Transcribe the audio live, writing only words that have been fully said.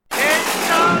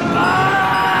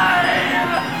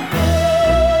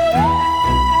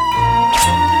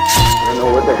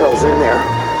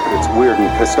gets weird and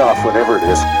pissed off, whatever it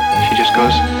is. She just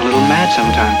goes a little mad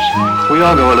sometimes. We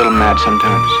all go a little mad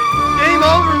sometimes. Game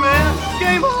over, man.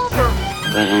 Game over.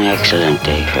 What an excellent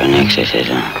day for an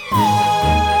exorcism.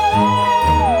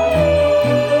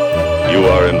 You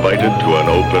are invited to an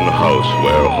open house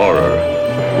where horror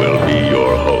will be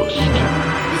your host.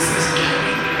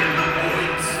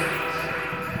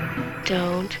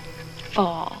 Don't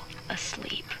fall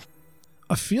asleep.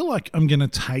 I feel like I'm going to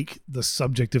take the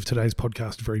subject of today's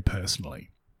podcast very personally.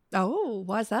 Oh,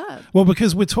 why's that? Well,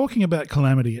 because we're talking about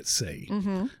calamity at sea,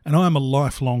 Mm-hmm. and I'm a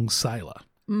lifelong sailor.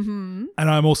 Mm-hmm. And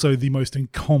I'm also the most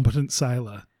incompetent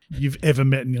sailor you've ever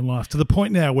met in your life, to the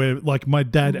point now where, like, my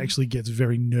dad actually gets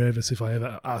very nervous if I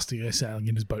ever ask to go sailing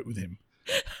in his boat with him.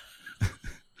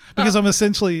 Because I'm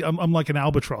like an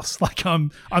albatross. Like,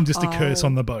 I'm just a curse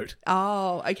on the boat.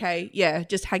 Oh, okay. Yeah,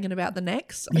 just hanging about the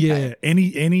necks. Okay. Yeah,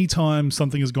 any time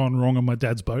something has gone wrong on my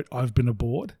dad's boat, I've been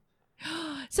aboard.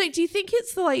 So do you think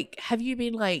it's like, have you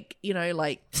been like, you know,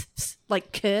 like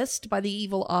cursed by the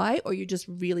evil eye, or you're just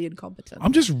really incompetent?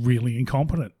 I'm just really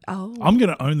incompetent. Oh. I'm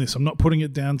going to own this. I'm not putting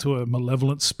it down to a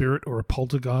malevolent spirit or a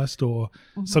poltergeist or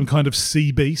some kind of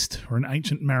sea beast or an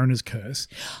ancient mariner's curse.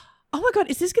 Oh my God,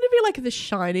 is this going to be like The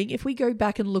Shining? If we go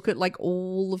back and look at like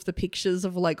all of the pictures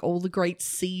of like all the great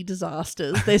sea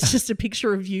disasters, there's just a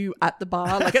picture of you at the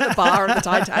bar, like at the bar of the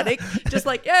Titanic, just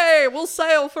like, yay, we'll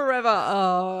sail forever.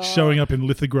 Oh. Showing up in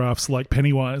lithographs like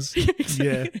Pennywise.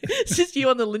 Yeah. It's just you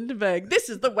on the Lindenberg. This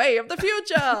is the way of the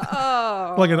future.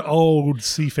 Oh. Like an old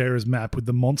seafarer's map with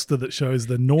the monster that shows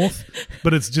the north,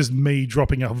 but it's just me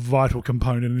dropping a vital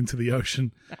component into the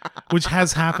ocean, which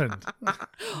has happened.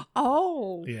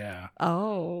 Oh. Yeah.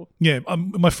 Oh. Yeah,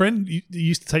 my friend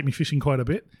used to take me fishing quite a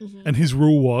bit, and his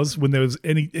rule was when there was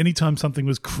any time something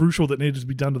was crucial that needed to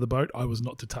be done to the boat, I was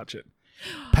not to touch it.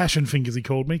 Passion fingers, he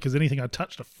called me, because anything I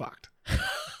touched, I fucked.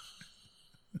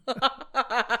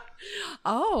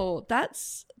 Oh,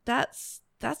 that's.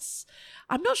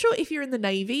 I'm not sure if you're in the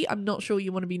Navy. I'm not sure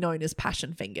you want to be known as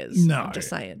Passion Fingers. No. I'm just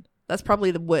saying. That's probably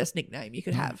the worst nickname you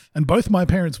could have. And both my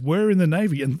parents were in the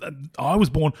Navy, and I was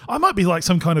born. I might be like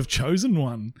some kind of chosen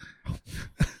one,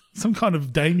 some kind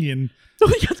of Damien. I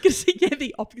was going to say, yeah,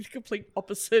 the complete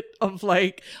opposite of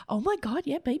like, oh my God,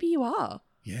 yeah, maybe you are.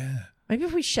 Yeah. Maybe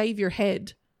if we shave your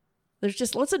head. There's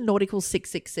just lots of nautical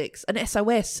 666, an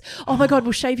SOS. Oh my God,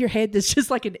 we'll shave your head. There's just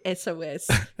like an SOS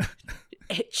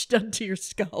etched onto your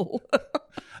skull.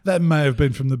 That may have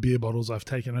been from the beer bottles I've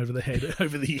taken over the head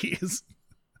over the years.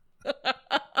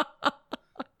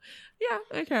 Yeah,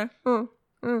 okay.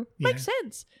 Makes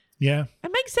sense. Yeah.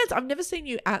 It makes sense. I've never seen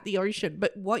you at the ocean,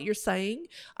 but what you're saying,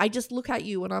 I just look at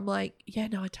you and I'm like, yeah,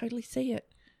 no, I totally see it.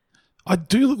 I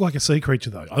do look like a sea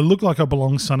creature, though. I look like I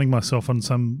belong sunning myself on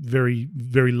some very,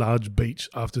 very large beach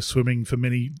after swimming for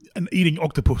many and eating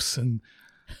octopus, and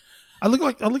I look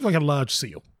like a large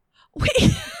seal.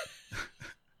 Wait.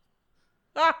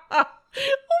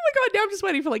 Oh my God, now I'm just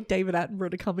waiting for like David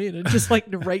Attenborough to come in and just like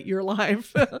narrate your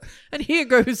life. And here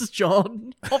goes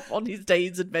John off on his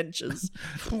day's adventures.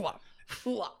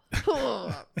 Rolls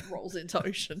into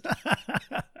ocean.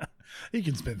 He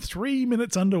can spend 3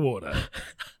 minutes underwater.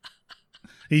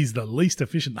 He's the least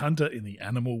efficient hunter in the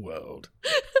animal world.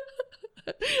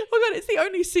 Oh my God, it's the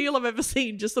only seal I've ever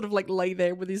seen just sort of like lay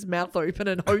there with his mouth open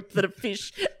and hope that a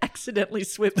fish accidentally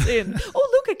swims in. Oh,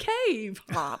 look, a cave.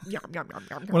 Yum, yum, yum,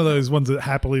 yum, One of those ones that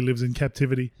happily lives in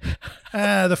captivity.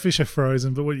 The fish are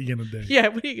frozen, but what are you going to do? Yeah,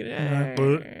 what are you going to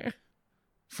do?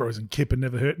 Frozen kipper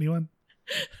never hurt anyone.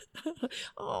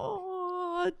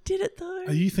 Oh, did it though?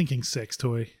 Are you thinking sex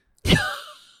toy?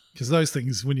 Because those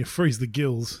things, when you freeze the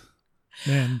gills,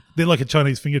 man, they're like a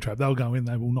Chinese finger trap. They'll go in,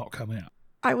 they will not come out.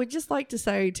 I would just like to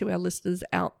say to our listeners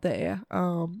out there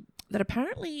that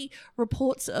apparently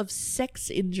reports of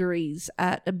sex injuries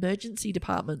at emergency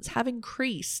departments have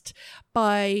increased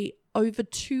by over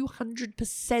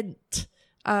 200%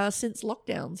 since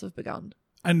lockdowns have begun.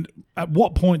 And at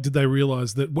what point did they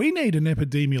realise that we need an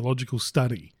epidemiological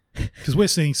study? Because we're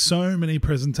seeing so many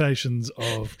presentations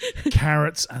of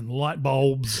carrots and light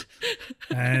bulbs.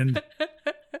 And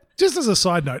just as a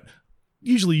side note,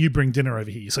 usually you bring dinner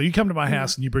over here. So you come to my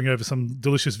house and you bring over some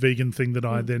delicious vegan thing that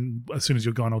I then, as soon as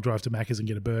you're gone, I'll drive to Macca's and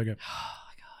get a burger. Oh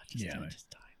my God, just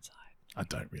die inside. I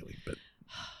don't really, but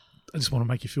I just want to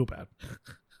make you feel bad.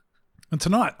 And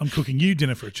tonight I'm cooking you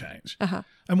dinner for a change. Uh-huh.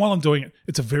 And while I'm doing it,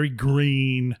 it's a very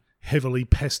green, heavily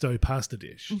pesto pasta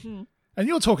dish. Mm-hmm. And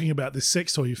you're talking about this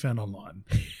sex toy you found online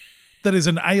that is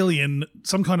an alien,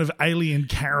 some kind of alien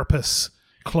carapace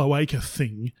cloaca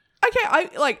thing.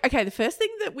 Okay, the first thing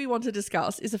that we want to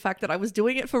discuss is the fact that I was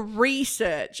doing it for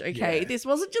research, okay? Yeah. This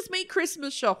wasn't just me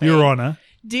Christmas shopping. Your Honour.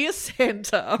 Dear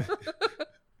Santa.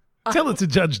 Tell it to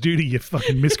Judge Judy, you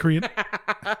fucking miscreant.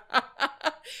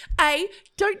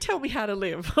 Don't tell me how to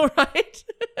live, all right?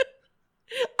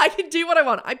 I can do what I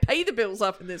want. I pay the bills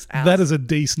up in this house. That is a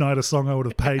Dee Snider song I would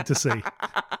have paid to see.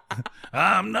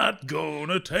 I'm not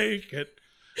gonna take it.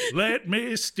 Let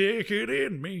me stick it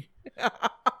in me.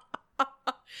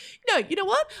 No, you know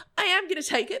what? I am going to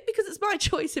take it because it's my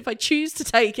choice if I choose to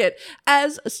take it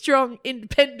as a strong,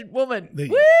 independent woman.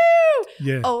 Woo!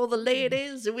 Yeah. All the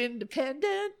ladies are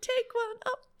independent. Take one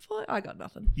up for... I got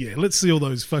nothing. Yeah, let's see all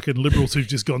those fucking liberals who've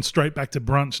just gone straight back to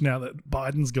brunch now that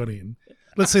Biden's got in.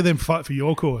 Let's see them fight for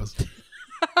your cause.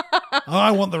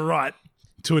 I want the right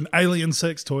to an alien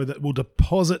sex toy that will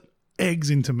deposit eggs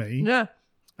into me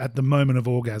at the moment of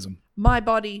orgasm. My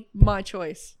body, my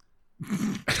choice.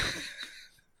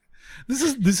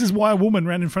 This is why a woman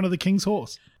ran in front of the king's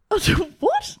horse. What?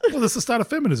 Well, that's the start of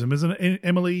feminism, isn't it?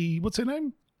 Emily, what's her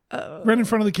name? Ran in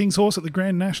front of the king's horse at the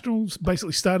Grand Nationals,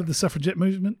 basically started the suffragette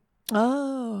movement.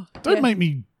 Oh. Don't make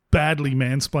me badly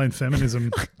mansplain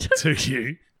feminism to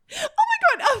you. Oh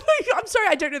my God. I'm sorry,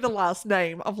 I don't know the last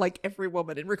name of like every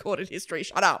woman in recorded history.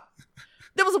 Shut up.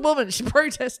 There was a woman, she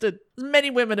protested. Many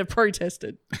women have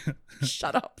protested.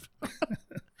 Shut up.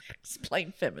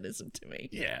 Explain feminism to me.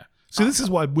 Yeah. So this is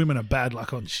why women are bad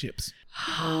luck on ships.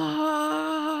 You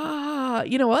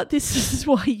know what? This is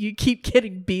why you keep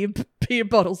getting beer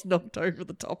bottles knocked over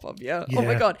the top of you. Yeah. Oh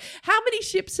my God. How many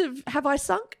ships have I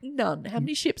sunk? None. How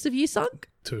many ships have you sunk?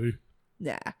 2.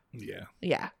 Nah. Yeah.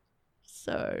 Yeah.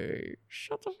 So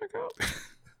shut the fuck up.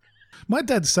 My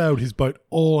dad sailed his boat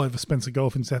all over Spencer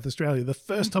Gulf in South Australia. The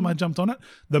first time I jumped on it,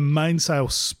 the mainsail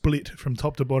split from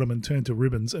top to bottom and turned to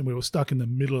ribbons, and we were stuck in the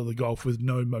middle of the Gulf with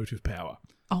no motive power.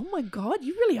 Oh my God,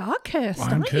 you really are cursed,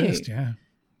 I'm aren't cursed, you? yeah.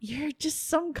 You're just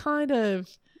some kind of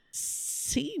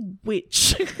sea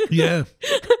witch. Yeah.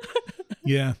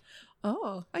 Yeah.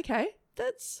 Oh, okay.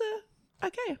 That's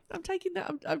okay. I'm taking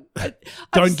that.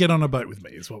 Don't get on a boat with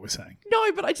me is what we're saying.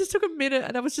 No, but I just took a minute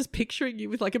and I was just picturing you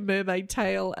with like a mermaid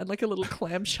tail and like a little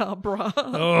clamshell bra.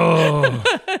 Oh.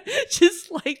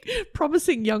 Just like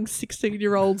promising young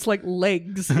 16-year-olds like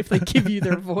legs if they give you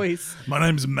their voice. My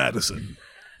name's Madison.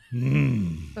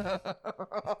 See,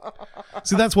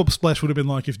 that's what Splash would have been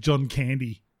like if John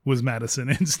Candy was Madison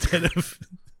instead of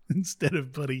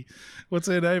bloody, what's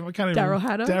her name? I can't even Daryl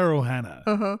Hannah. Daryl Hannah.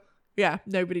 Uh-huh. Yeah,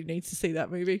 nobody needs to see that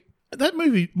movie. That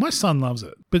movie, my son loves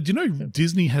it. But do you know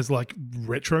Disney has like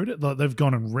retroed it? Like they've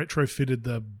gone and retrofitted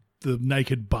the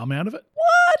naked bum out of it.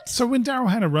 What? So when Daryl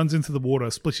Hannah runs into the water,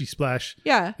 splishy splash,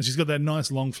 yeah, and she's got that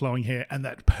nice long flowing hair and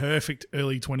that perfect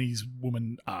early 20s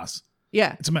woman ass.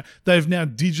 Yeah, they've now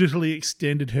digitally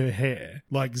extended her hair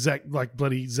like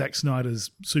bloody Zack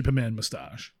Snyder's Superman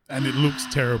moustache, and it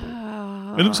looks terrible.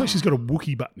 It looks like she's got a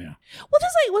Wookiee butt now. Well,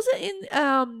 there's like, was it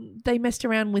in they messed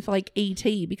around with like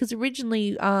E.T. because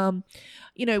originally, when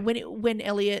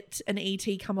Elliot and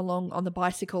E.T. come along on the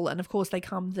bicycle, and of course they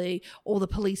come, all the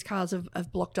police cars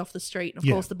have blocked off the street, and of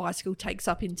course the bicycle takes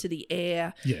up into the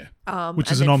air. Yeah,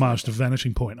 which is an homage to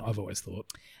Vanishing Point, I've always thought.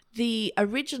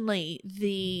 Because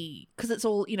it's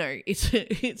all,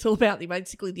 it's all about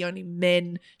basically the only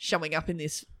men showing up in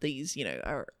these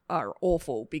are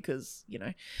awful because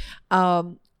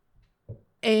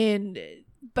and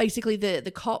basically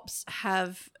the cops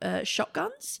have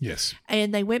shotguns. Yes.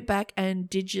 And they went back and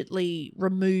digitally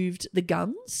removed the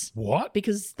guns. What?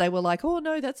 Because they were like, oh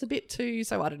no, that's a bit too,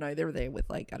 so I don't know, they were there with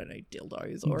like, I don't know,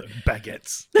 dildos or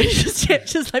baguettes.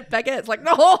 just like baguettes, like,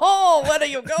 no, where are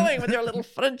you going with your little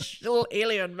French little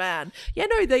alien man? Yeah,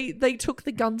 no, they took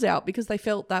the guns out because they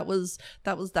felt that was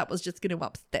just going to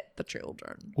upset the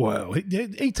children. Well,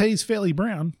 E.T.'s fairly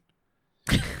brown.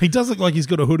 He does look like he's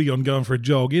got a hoodie on going for a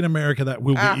jog. In America, that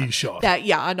will get you shot.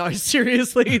 Yeah, I know.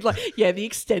 Seriously. The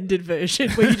extended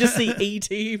version where you just see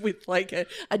E.T. with like a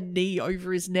knee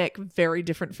over his neck. Very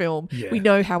different film. Yeah. We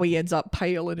know how he ends up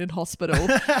pale and in hospital.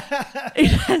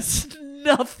 It has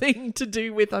nothing to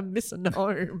do with I'm missing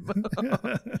home.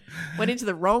 Went into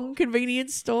the wrong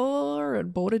convenience store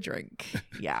and bought a drink.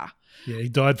 Yeah. Yeah, he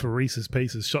died for Reese's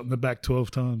Pieces, shot in the back 12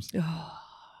 times. Oh.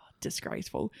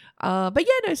 Disgraceful. But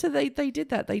yeah, no, so they did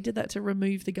that. They did that to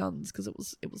remove the guns because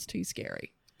it was too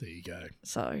scary. There you go.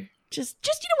 So just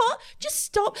you know what? Just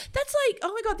stop. That's like,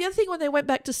 oh my God, the other thing when they went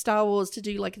back to Star Wars to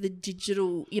do like the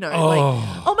digital, like,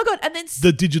 oh my God, and then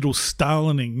the digital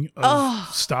Starlining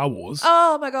of Star Wars.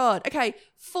 Oh my God. Okay,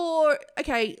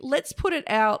 let's put it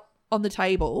out on the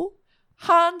table.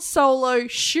 Han Solo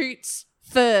shoots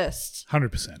first.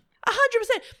 100%. 100%.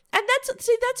 And that's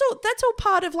all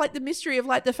part of like the mystery of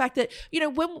like the fact that,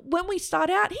 when we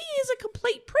start out, he is a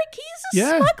complete prick. He is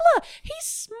a smuggler.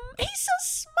 He's a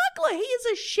smuggler. smuggler. He is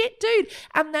a shit dude.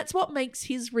 And that's what makes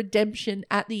his redemption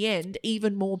at the end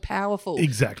even more powerful.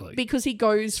 Exactly. Because he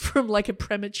goes from like a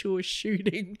premature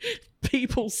shooting,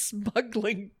 people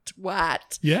smuggling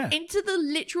twat into the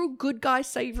literal good guy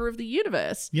saver of the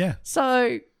universe. Yeah.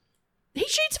 So he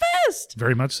shoots first.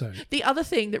 Very much so. The other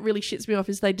thing that really shits me off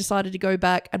is they decided to go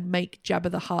back and make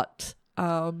Jabba the Hutt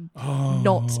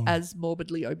not as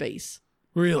morbidly obese.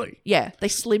 Really? Yeah, they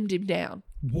slimmed him down.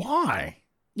 Why?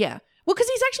 Yeah. Well, because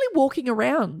he's actually walking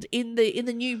around in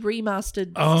the new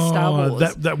remastered Star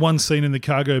Wars. That one scene in the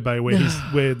cargo bay where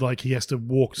he has to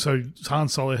walk. So Han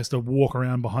Solo has to walk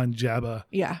around behind Jabba.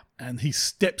 Yeah. And he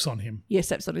steps on him. Yeah,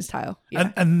 steps on his tail.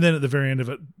 Yeah. And then at the very end of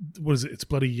it, what is it? It's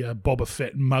bloody Boba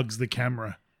Fett mugs the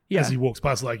camera as he walks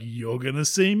past, like, you're gonna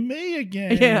see me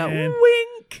again. Yeah.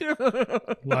 Wink.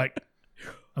 Like,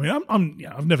 I mean,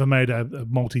 I've never made a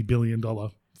multi-billion-dollar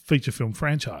feature film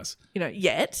franchise.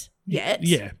 Yet.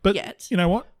 Yeah, but you know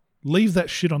what? Leave that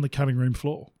shit on the cutting room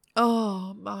floor.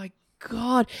 Oh my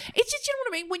God. It's just, you know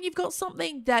what I mean? When you've got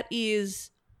something that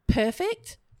is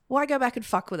perfect, why go back and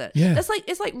fuck with it? Yeah.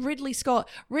 It's like Ridley Scott.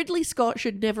 Ridley Scott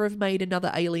should never have made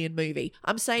another Alien movie.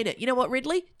 I'm saying it. You know what,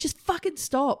 Ridley? Just fucking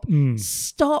stop.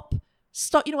 Stop.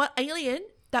 You know what? Alien,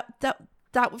 that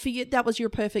for you, that was your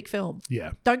perfect film.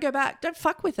 Yeah. Don't go back. Don't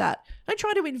fuck with that. Don't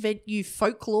try to invent new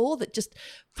folklore that just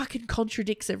fucking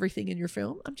contradicts everything in your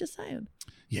film. I'm just saying.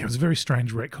 Yeah, it was a very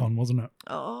strange retcon, wasn't it?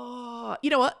 Oh, you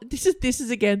know what? This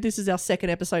is our second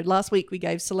episode. Last week we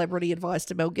gave celebrity advice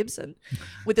to Mel Gibson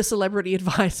with the celebrity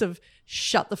advice of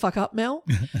shut the fuck up, Mel.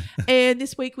 And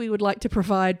this week we would like to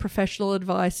provide professional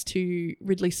advice to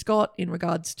Ridley Scott in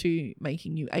regards to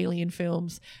making new Alien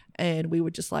films. And we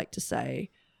would just like to say,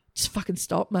 just fucking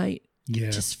stop, mate. Yeah.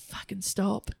 Just fucking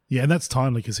stop. Yeah, and that's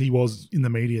timely because he was in the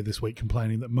media this week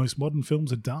complaining that most modern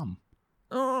films are dumb.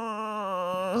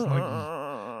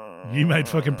 You made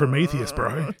fucking Prometheus,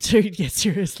 bro. Dude, yeah,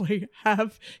 seriously.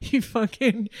 Have you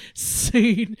fucking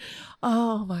seen?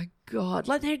 Oh my God.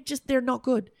 Like, they're not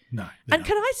good. No. And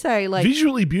can I say, like,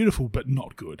 visually beautiful, but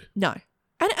not good. No.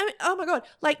 And I mean, oh my God.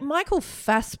 Like, Michael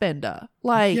Fassbender.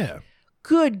 Like,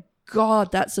 good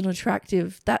God, that's an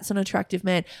attractive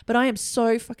man. But I am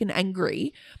so fucking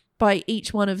angry by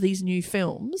each one of these new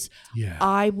films. Yeah.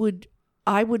 I would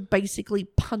basically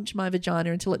punch my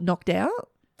vagina until it knocked out.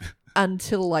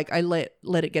 Until like I let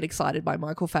it get excited by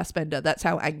Michael Fassbender. That's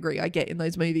how angry I get in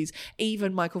those movies.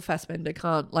 Even Michael Fassbender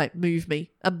can't like move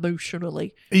me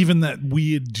emotionally. Even that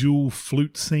weird dual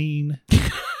flute scene.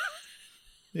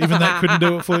 Even that couldn't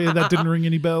do it for you. That didn't ring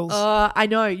any bells. I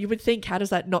know. You would think, how does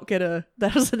that not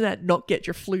get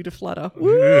your flute to flutter?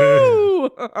 Woo!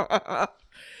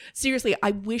 Seriously,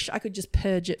 I wish I could just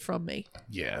purge it from me.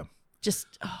 Yeah. Just.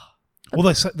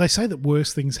 Well, they say that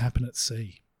worse things happen at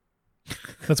sea.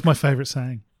 That's my favourite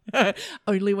saying.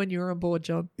 Only when you're on board,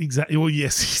 John. Exactly. Well,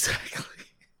 yes, exactly.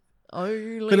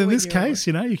 Only. But in this case,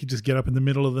 you know, you could just get up in the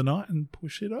middle of the night and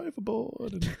push it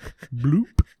overboard and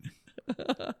bloop.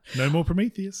 No more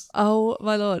Prometheus. Oh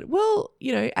my Lord. Well,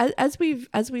 you know, as we've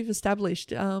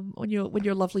established, when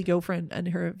your lovely girlfriend and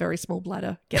her very small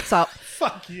bladder gets up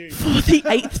fuck you for the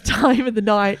 8th time in the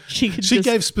night, she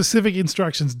gave specific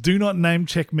instructions. Do not name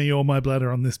check me or my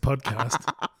bladder on this podcast.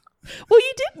 Well,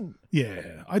 you didn't.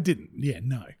 Yeah, I didn't. Yeah,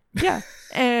 no. Yeah,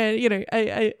 and you know,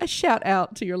 a shout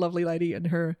out to your lovely lady and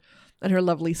her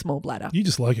lovely small bladder. You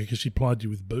just like her because she plied you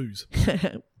with booze. I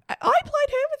plied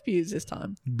her with booze this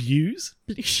time. Booze?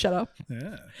 Shut up.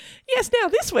 Yeah. Yes. Now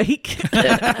this week,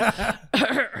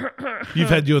 you've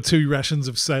had your 2 rations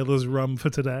of Sailor's rum for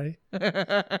today.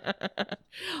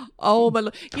 Oh my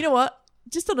Lord! You know what?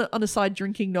 Just on a side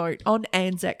drinking note, on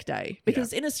Anzac Day,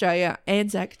 because in Australia,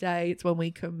 Anzac Day, it's when we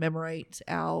commemorate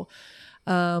our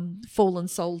fallen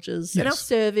soldiers and our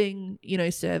serving, you know,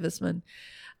 servicemen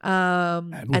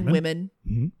and women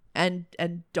and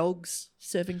dogs,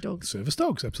 serving dogs. Service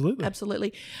dogs, absolutely.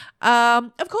 Absolutely.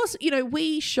 Of course, you know,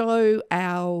 we show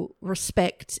our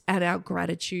respect and our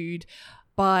gratitude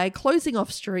by closing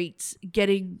off streets,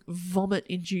 getting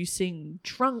vomit-inducing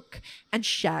drunk, and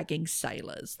shagging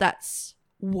sailors. That's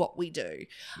what we do.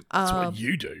 That's what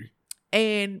you do.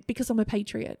 And because I'm a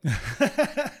patriot.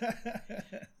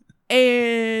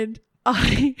 And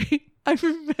I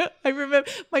remember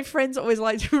my friends always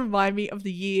like to remind me of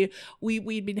the year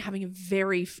we'd been having a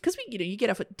very, because you get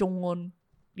up at dawn,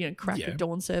 you know, crack of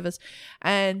dawn service,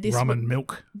 and this rum and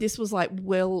milk. This was like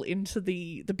well into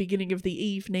the beginning of the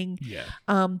evening. Yeah.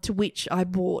 To which I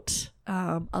bought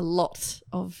a lot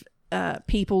of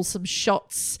people some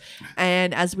shots,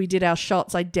 and as we did our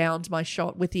shots, I downed my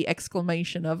shot with the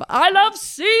exclamation of "I love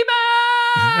seamen."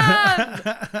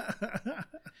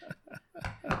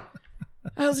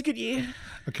 That was a good year.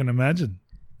 I can imagine.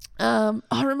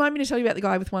 Remind me to tell you about the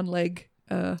guy with one leg.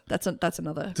 That's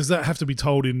another. Does that have to be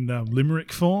told in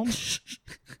limerick form?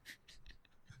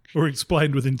 Or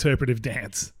explained with interpretive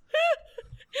dance?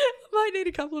 Might need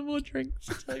a couple of more drinks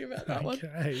to tell you about that one.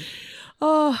 Okay.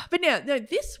 But now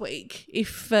this week,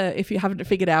 if you haven't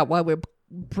figured out why we're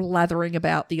blathering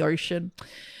about the ocean,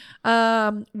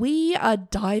 we are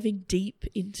diving deep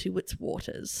into its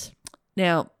waters.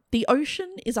 Now, the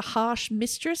ocean is a harsh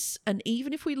mistress, and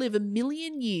even if we live 1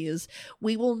 million years,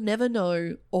 we will never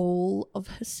know all of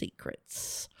her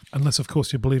secrets. Unless, of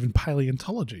course, you believe in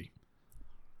paleontology.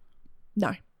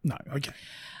 No. No, okay.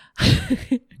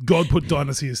 God put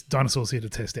dinosaurs here to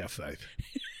test our faith.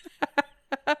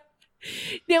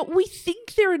 Now, we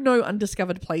think there are no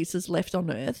undiscovered places left on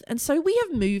Earth, and so we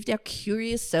have moved our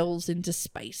curious selves into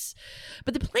space.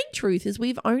 But the plain truth is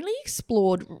we've only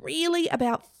explored really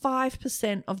about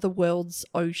 5% of the world's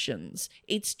oceans,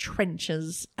 its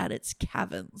trenches and its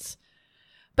caverns.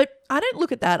 But I don't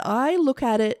look at that. I look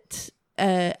at it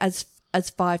as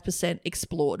 5%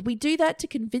 explored. We do that to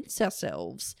convince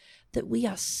ourselves that we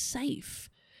are safe,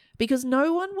 because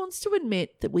no one wants to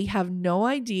admit that we have no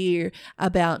idea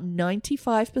about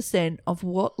 95% of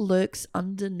what lurks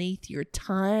underneath your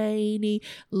tiny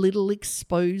little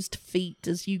exposed feet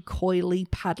as you coyly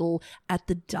paddle at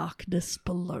the darkness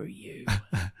below you.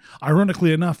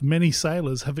 Ironically enough, many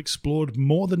sailors have explored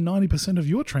more than 90% of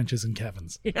your trenches and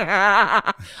caverns.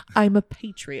 I'm a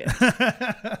patriot.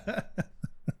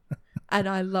 And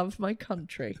I love my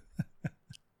country.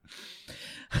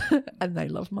 And they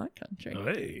love my country.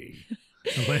 Hey,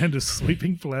 a land of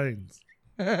sweeping plains.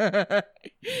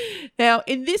 Now,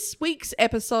 in this week's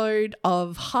episode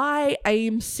of High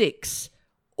Aim 6,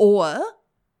 or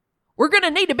we're going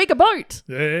to need a bigger boat.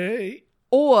 Hey.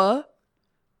 Or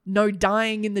no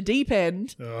dying in the deep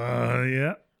end.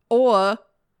 Yeah. Or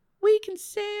we can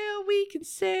sail, we can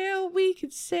sail, we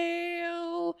can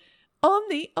sail on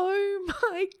the oh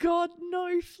my God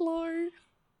no flow.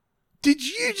 Did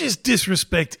you just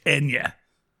disrespect Enya?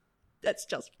 That's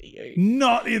just for you.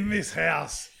 Not in this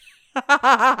house.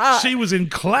 She was in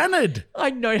Clannad.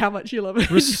 I know how much you love it.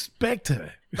 Respect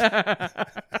her.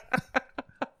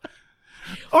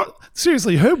 Oh,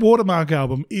 seriously, her Watermark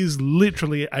album is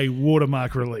literally a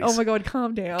Watermark release. Oh my God,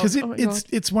 calm down. Because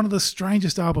it's one of the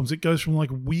strangest albums. It goes from like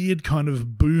weird kind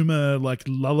of boomer like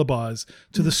lullabies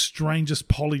to the strangest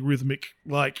polyrhythmic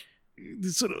like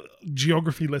sort of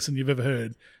geography lesson you've ever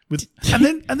heard.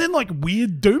 And then like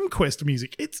weird Doom Quest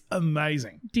music. It's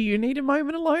amazing. Do you need a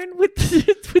moment alone with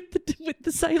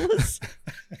the sailors?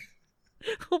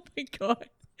 Oh my God.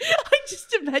 I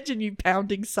just imagine you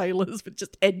pounding sailors with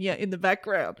just Enya in the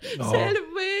background. Oh. Sail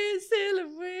away, sail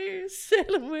away,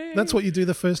 sail away. That's what you do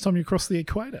the first time you cross the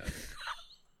equator.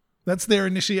 That's their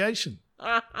initiation.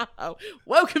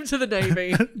 Welcome to the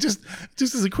Navy. just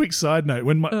as a quick side note,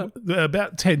 when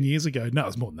about 10 years ago, no, it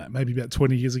was more than that, maybe about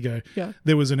 20 years ago,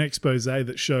 there was an expose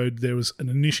that showed there was an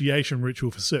initiation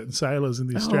ritual for certain sailors in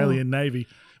the Australian Navy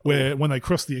where when they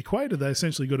crossed the equator, they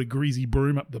essentially got a greasy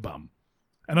broom up the bum.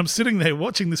 And I'm sitting there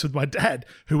watching this with my dad,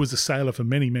 who was a sailor for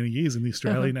many, many years in the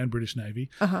Australian and British Navy.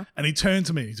 And he turned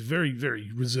to me. He's a very,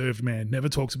 very reserved man, never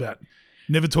talks about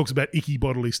icky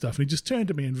bodily stuff. And he just turned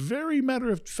to me and very matter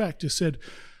of fact just said,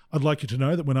 I'd like you to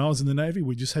know that when I was in the Navy,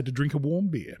 we just had to drink a warm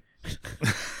beer.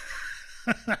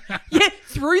 Yeah,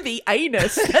 through the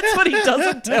anus. That's what he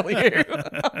doesn't tell you.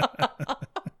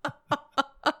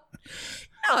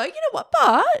 No, you know what?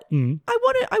 But I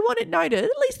want it noted. At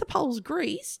least the pole's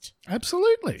greased.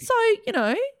 Absolutely. So, you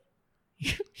know.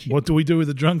 What do we do with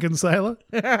a drunken sailor?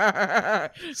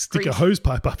 Stick a hose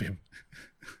pipe up him.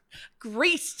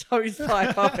 Greased hose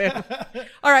pipe up him.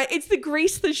 All right, it's the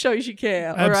grease that shows you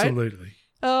care. All Absolutely. Right?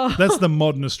 Oh. That's the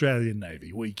modern Australian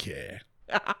Navy. We care.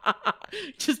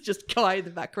 just guy in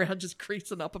the background just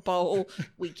creasing up a pole.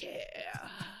 We care.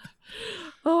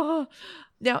 Oh.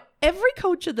 Now, every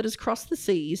culture that has crossed the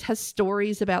seas has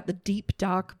stories about the deep,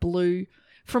 dark blue,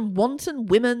 from wanton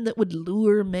women that would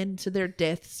lure men to their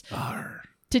deaths,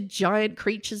 to giant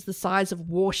creatures the size of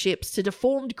warships, to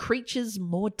deformed creatures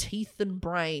more teeth than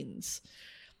brains.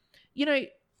 You know,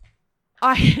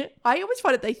 I always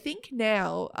find it, they think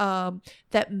now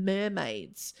that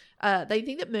mermaids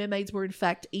were in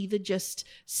fact either just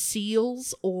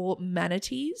seals or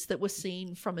manatees that were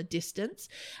seen from a distance,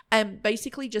 and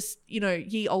basically just, you know,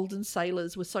 ye olden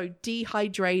sailors were so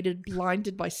dehydrated,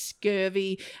 blinded by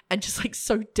scurvy, and just like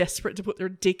so desperate to put their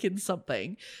dick in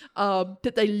something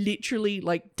that they literally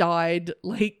like died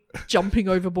like jumping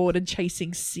overboard and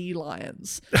chasing sea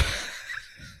lions.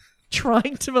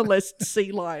 Trying to molest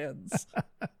sea lions.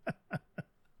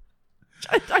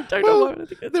 I don't know why I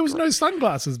think it's There was no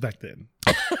sunglasses back then.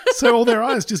 So all their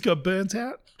eyes just got burnt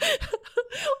out.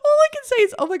 All I can say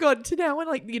is, oh my God, to now when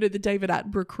the David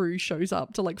Attenborough crew shows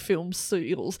up to film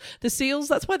seals. The seals,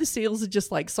 that's why the seals are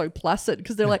just so placid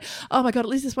because they're like, oh my God, at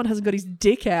least this one hasn't got his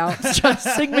dick out. It's trying to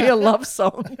sing me a love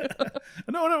song.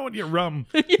 No, I don't want your rum.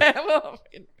 Yeah, well,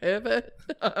 fucking pervert.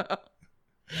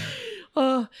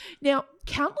 Now,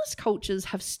 countless cultures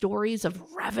have stories of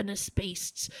ravenous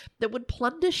beasts that would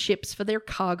plunder ships for their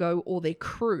cargo or their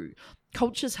crew.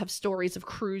 Cultures have stories of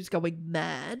crews going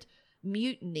mad,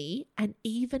 mutiny, and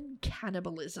even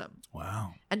cannibalism.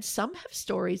 Wow. And some have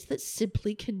stories that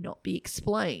simply cannot be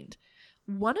explained.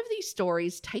 One of these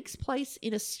stories takes place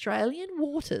in Australian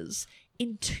waters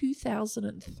in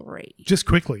 2003. Just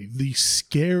quickly, the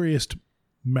scariest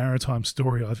maritime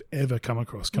story I've ever come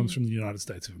across comes from the United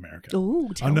States of America.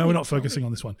 Ooh, I know we're not focusing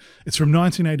on this one. It's from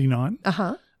 1989.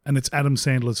 Uh-huh. And it's Adam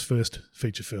Sandler's first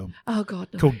feature film. Oh, God,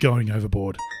 no. Called Going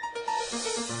Overboard.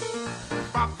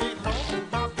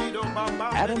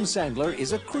 Adam Sandler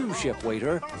is a cruise ship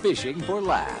waiter fishing for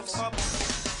laughs.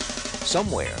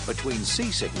 Somewhere between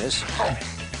seasickness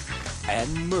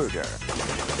and murder,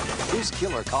 his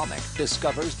killer comic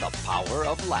discovers the power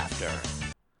of laughter.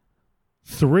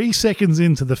 3 seconds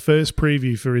into the first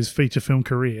preview for his feature film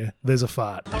career, there's a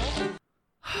fart.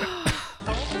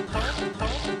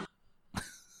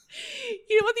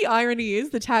 You know what the irony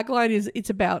is? The tagline is it's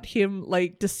about him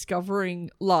discovering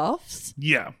laughs.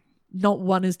 Yeah. Not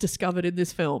one is discovered in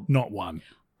this film. Not one.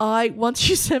 Once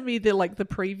you sent me the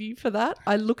preview for that,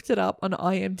 I looked it up on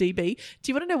IMDb.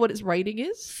 Do you want to know what its rating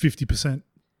is? 50%.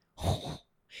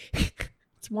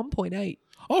 It's 1.8.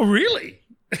 Oh, really?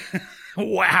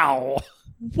 Wow.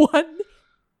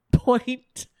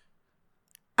 1.8.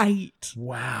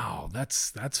 Wow.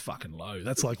 That's fucking low.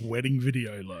 That's like wedding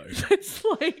video low. It's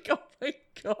oh my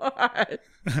God.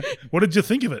 What did you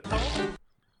think of it?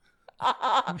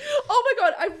 Oh my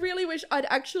God, I really wish I'd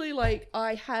actually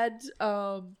I had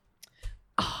oh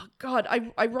God,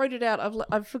 I wrote it out.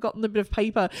 I've forgotten the bit of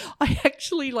paper. I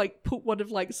actually put one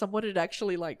of someone had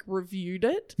actually reviewed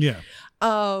it. Yeah.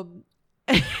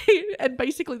 And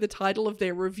basically the title of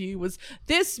their review was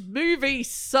 "This movie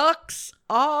sucks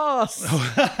ass."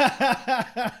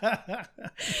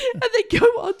 And they go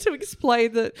on to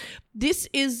explain that this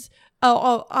is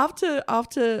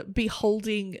after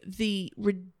beholding the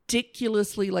ridiculously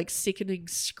ridiculously sickening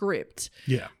script.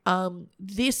 Yeah.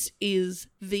 This is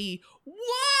the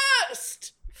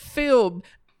worst film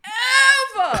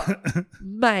ever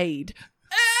made.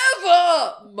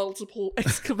 Ever! Multiple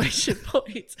exclamation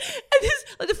points. And this,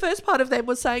 the first part of them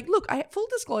was saying, look, full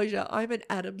disclosure, I'm an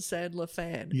Adam Sandler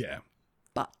fan. Yeah.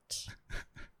 But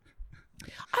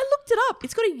I looked it up.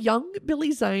 It's got a young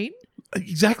Billy Zane.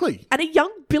 Exactly. And a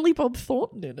young Billy Bob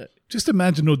Thornton in it. Just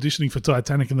imagine auditioning for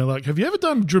Titanic and they're like, have you ever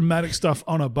done dramatic stuff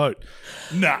on a boat?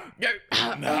 No.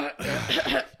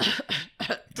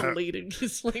 Deleting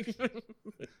his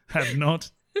Have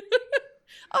not.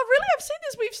 Oh, really? I've seen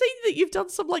this. We've seen that you've done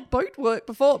some boat work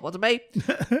before. Wasn't me.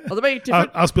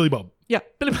 Different. Ask Billy Bob. Yeah,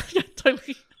 Billy Bob. Yeah,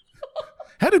 totally.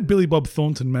 How did Billy Bob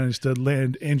Thornton manage to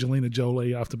land Angelina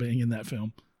Jolie after being in that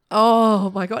film?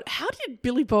 Oh my God. How did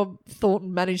Billy Bob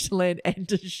Thornton manage to land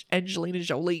Angelina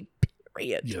Jolie,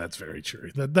 period? Yeah, that's very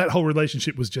true. That whole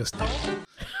relationship was just...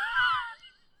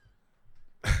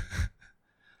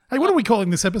 Hey, what are we calling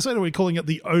this episode? Are we calling it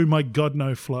the Oh My God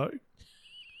No Flow?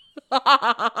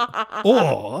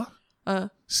 Or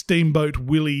Steamboat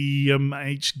William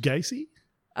H. Gacy?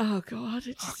 Oh God.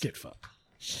 Oh, get fucked.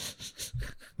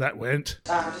 That went.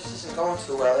 This isn't going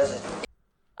too well, is it?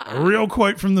 A real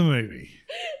quote from the movie.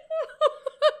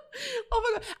 Oh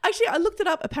my God. Actually, I looked it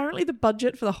up. Apparently the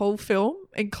budget for the whole film,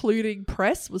 including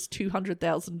press, was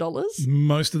 $200,000.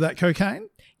 Most of that cocaine?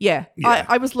 Yeah. Yeah.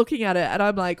 I was looking at it and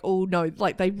I'm like, oh no,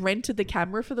 they rented the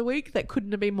camera for the week. That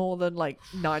couldn't have been more than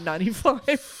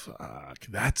 $9.95. Fuck,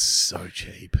 that's so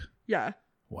cheap. Yeah.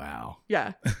 Wow.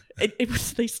 Yeah. It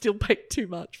was, they still paid too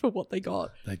much for what they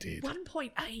got. They did.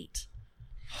 1.8.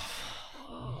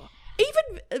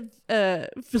 Even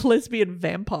lesbian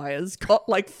vampires got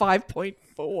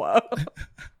 5.4.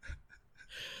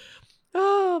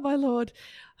 Oh, my Lord.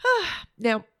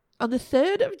 Now, on the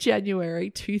 3rd of January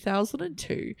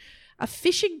 2002, a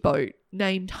fishing boat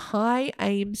named High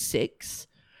Aim 6.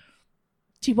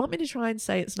 Do you want me to try and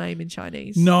say its name in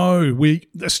Chinese? No,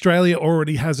 Australia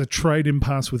already has a trade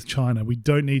impasse with China. We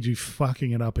don't need you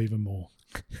fucking it up even more.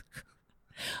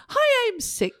 High Aim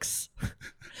 6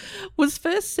 was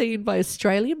first seen by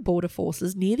Australian border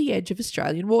forces near the edge of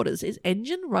Australian waters, its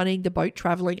engine running, the boat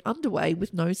travelling underway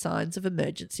with no signs of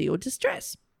emergency or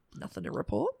distress. Nothing to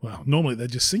report. Well, normally they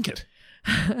just sink it.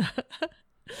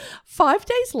 5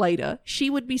 days later, she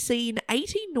would be seen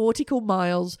 80 nautical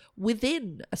miles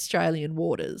within Australian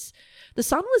waters. The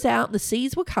sun was out and the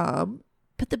seas were calm,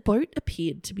 but the boat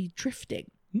appeared to be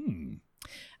drifting.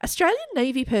 Australian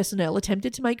Navy personnel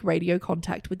attempted to make radio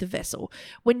contact with the vessel.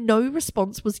 When no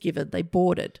response was given, they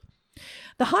boarded.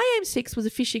 The High Aim 6 was a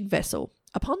fishing vessel.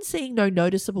 Upon seeing no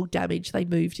noticeable damage, they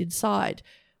moved inside.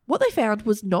 What they found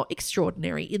was not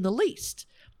extraordinary in the least.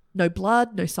 No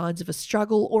blood, no signs of a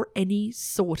struggle or any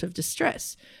sort of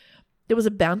distress. There was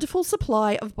a bountiful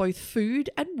supply of both food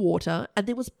and water, and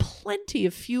there was plenty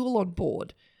of fuel on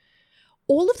board.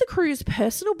 All of the crew's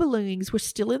personal belongings were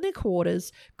still in their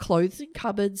quarters, clothes in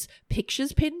cupboards,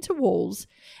 pictures pinned to walls.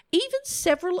 Even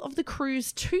several of the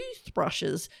crew's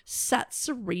toothbrushes sat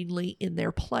serenely in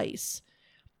their place.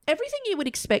 Everything you would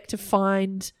expect to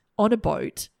find on a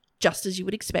boat, just as you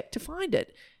would expect to find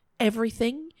it.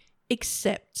 Everything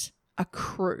except a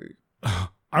crew.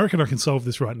 I reckon I can solve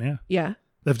this right now. Yeah.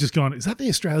 They've just gone, is that the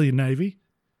Australian Navy?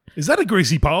 Is that a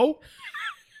greasy pole?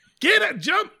 Get it,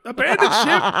 jump, abandon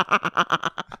ship.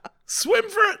 Swim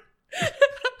for it.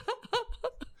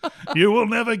 You will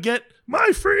never get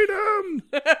my freedom.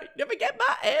 Never get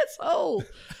my asshole.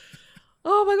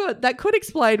 Oh my God. That could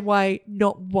explain why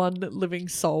not one living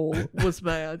soul was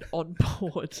found on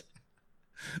board.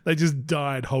 They just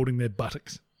died holding their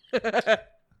buttocks.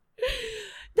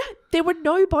 There were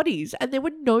no bodies and there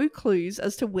were no clues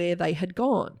as to where they had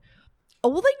gone.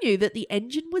 All they knew that the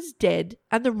engine was dead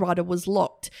and the rudder was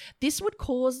locked. This would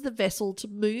cause the vessel to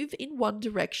move in one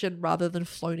direction rather than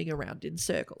floating around in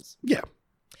circles. Yeah.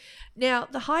 Now,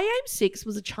 the High Aim 6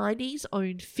 was a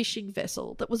Chinese-owned fishing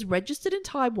vessel that was registered in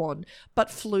Taiwan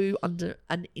but flew under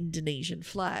an Indonesian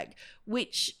flag,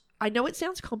 which I know it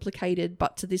sounds complicated,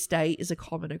 but to this day is a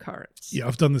common occurrence. Yeah,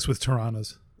 I've done this with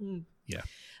Tiranas. Yeah.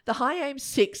 The High Aim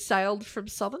 6 sailed from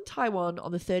southern Taiwan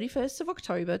on the 31st of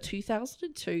October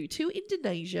 2002 to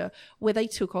Indonesia, where they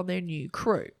took on their new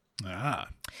crew.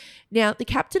 Now, the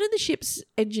captain and the ship's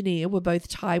engineer were both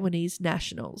Taiwanese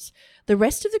nationals. The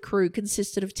rest of the crew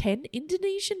consisted of 10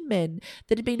 Indonesian men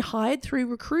that had been hired through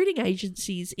recruiting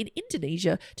agencies in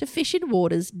Indonesia to fish in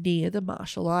waters near the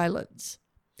Marshall Islands.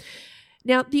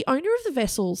 Now, the owner of the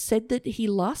vessel said that he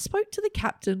last spoke to the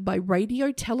captain by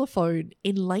radio telephone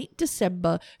in late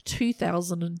December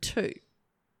 2002.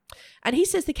 And he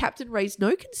says the captain raised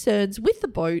no concerns with the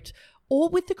boat or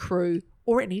with the crew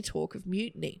or any talk of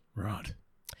mutiny. Right.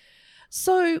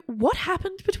 So what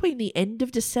happened between the end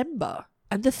of December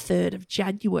and the 3rd of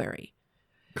January?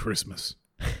 Christmas.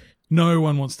 No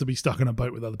one wants to be stuck on a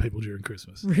boat with other people during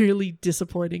Christmas. Really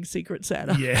disappointing Secret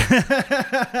Santa. Yeah.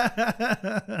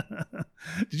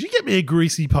 Did you get me a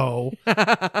greasy pole?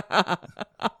 Oh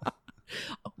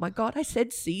my God, I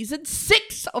said season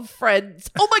 6 of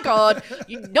Friends. Oh my God,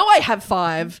 you know I have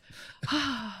 5.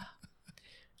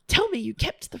 Tell me you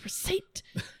kept the receipt.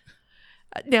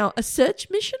 Now, a search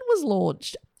mission was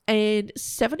launched and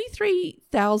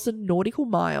 73,000 nautical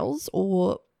miles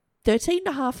or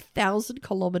 13,500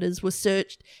 kilometres were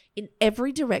searched in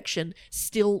every direction.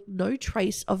 Still, no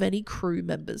trace of any crew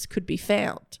members could be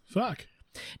found. Fuck.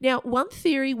 Now, one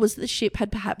theory was that the ship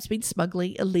had perhaps been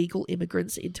smuggling illegal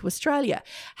immigrants into Australia.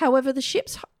 However, the ship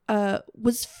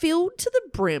was filled to the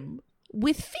brim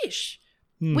with fish,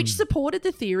 which supported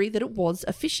the theory that it was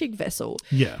a fishing vessel.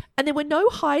 Yeah. And there were no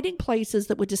hiding places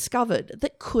that were discovered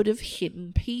that could have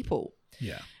hidden people.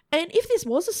 Yeah. And if this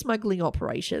was a smuggling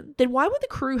operation, then why would the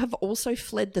crew have also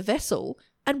fled the vessel,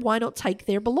 and why not take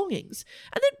their belongings?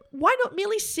 And then why not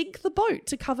merely sink the boat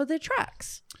to cover their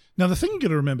tracks? Now, the thing you got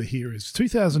to remember here is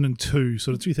 2002,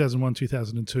 sort of 2001,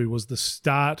 2002 was the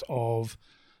start of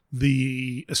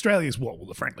the Australia's,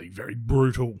 frankly, very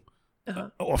brutal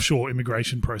offshore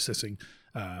immigration processing.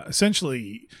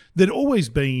 Essentially, there'd always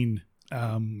been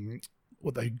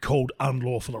what they called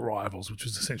unlawful arrivals, which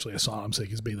was essentially asylum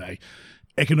seekers, be they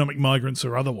economic migrants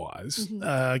or otherwise,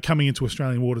 coming into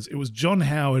Australian waters. It was John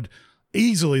Howard,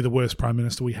 easily the worst prime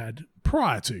minister we had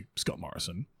prior to Scott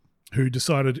Morrison, who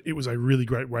decided it was a really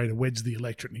great way to wedge the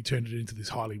electorate, and he turned it into this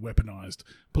highly weaponised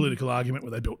political argument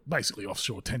where they built basically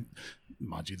offshore tent.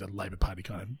 Mind you, the Labor Party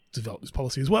kind of developed this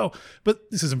policy as well.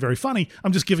 But this isn't very funny.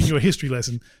 I'm just giving you a history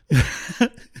lesson.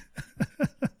 Look,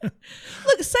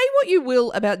 say what you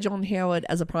will about John Howard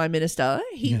as a prime minister.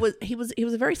 He was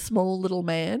a very small little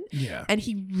man. Yeah. And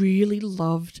he really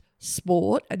loved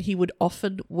sport, and he would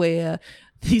often wear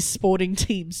his sporting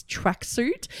team's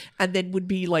tracksuit and then would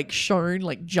be like shown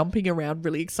like jumping around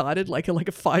really excited like a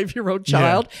 5-year-old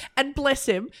child. Yeah. And bless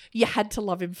him, you had to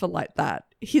love him for like that.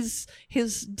 His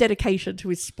dedication to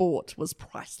his sport was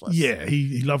priceless. Yeah,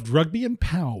 he loved rugby and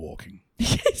power walking.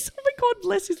 Yes, oh my God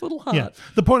bless his little heart. Yeah.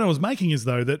 The point I was making is,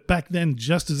 though, that back then,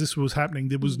 just as this was happening,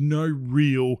 there was no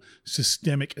real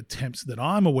systemic attempts that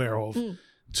I'm aware of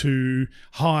to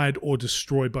hide or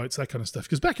destroy boats, that kind of stuff.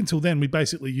 Because back until then, we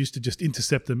basically used to just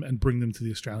intercept them and bring them to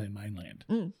the Australian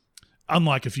mainland.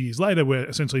 Unlike a few years later, where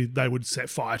essentially they would set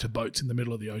fire to boats in the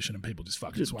middle of the ocean and people just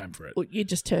fucking swam for it. Well, you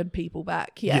just turn people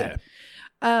back. Yeah.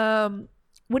 Well,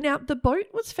 now, the boat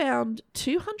was found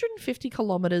 250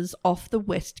 kilometres off the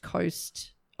west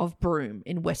coast of Broome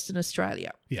in Western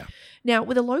Australia. Yeah. Now,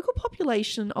 with a local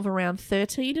population of around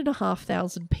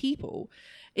 13,500 people,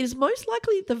 it is most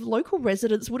likely the local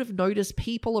residents would have noticed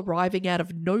people arriving out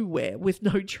of nowhere with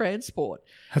no transport.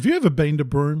 Have you ever been to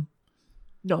Broome?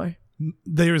 No.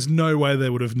 There is no way they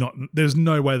would have not. There's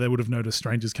no way they would have noticed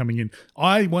strangers coming in.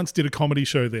 I once did a comedy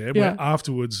show there where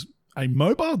afterwards a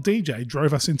mobile DJ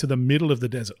drove us into the middle of the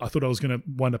desert. I thought I was going to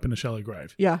wind up in a shallow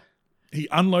grave. Yeah. He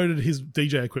unloaded his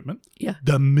DJ equipment. Yeah.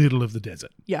 The middle of the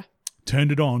desert. Yeah.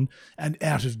 Turned it on, and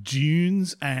out of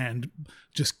dunes and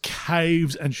just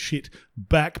caves and shit,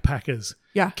 backpackers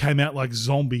came out like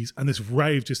zombies, and this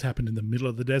rave just happened in the middle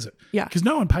of the desert. Yeah. Because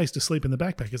no one pays to sleep in the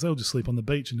backpackers. They'll just sleep on the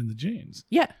beach and in the dunes.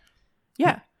 Yeah.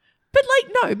 Yeah. But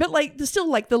there's still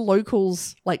like the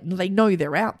locals, like they know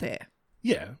they're out there.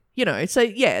 Yeah. You know, so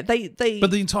yeah, they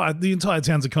But the entire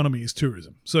town's economy is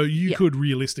tourism. So you could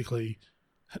realistically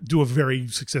do a very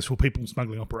successful people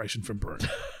smuggling operation from Broome.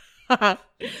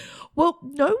 Well,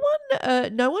 no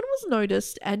one was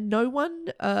noticed, and no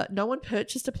one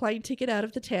purchased a plane ticket out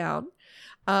of the town.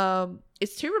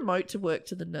 It's too remote to work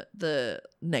to the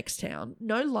next town.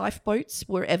 No lifeboats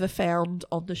were ever found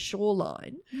on the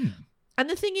shoreline. And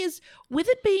the thing is, with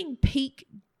it being peak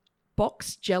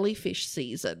box jellyfish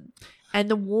season and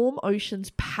the warm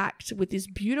oceans packed with this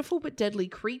beautiful but deadly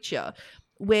creature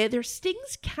where their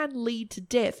stings can lead to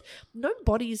death, no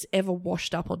bodies ever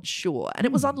washed up on shore. And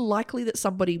it was unlikely that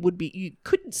somebody you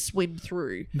couldn't swim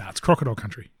through. No, it's crocodile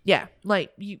country. Yeah,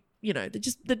 like, you know,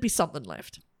 there'd be something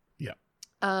left. Yeah.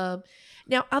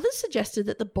 Now, others suggested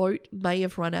that the boat may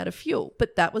have run out of fuel,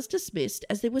 but that was dismissed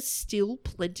as there was still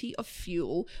plenty of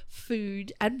fuel,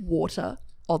 food, and water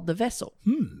on the vessel.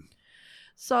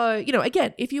 So, you know,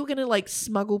 again, if you were going to like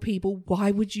smuggle people,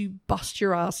 why would you bust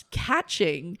your ass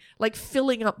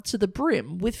filling up to the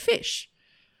brim with fish?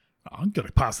 I'm going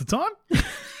to pass the time.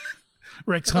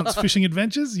 Rex Hunt's fishing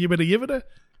adventures, yibbida.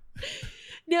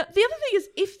 Now, the other thing is,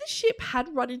 if the ship had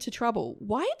run into trouble,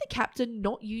 why had the captain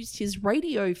not used his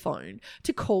radio phone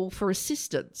to call for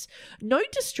assistance? No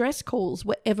distress calls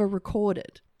were ever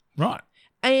recorded. Right.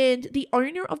 And the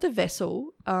owner of the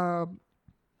vessel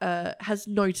has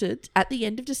noted at the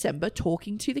end of December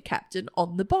talking to the captain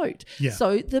on the boat. Yeah.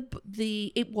 So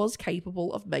it was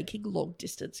capable of making long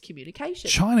distance communication.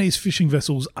 Chinese fishing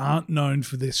vessels aren't known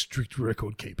for their strict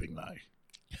record keeping, though.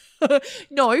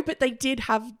 No, but they did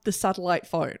have the satellite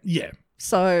phone. Yeah.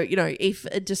 So, you know, if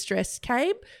a distress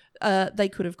came, they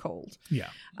could have called. Yeah.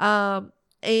 And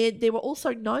there were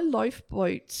also no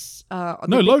lifeboats.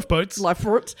 Lifeboats?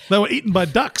 Lifeboats. They were eaten by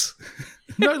ducks.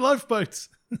 No lifeboats.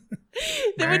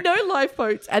 There were no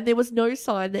lifeboats, and there was no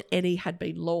sign that any had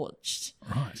been launched.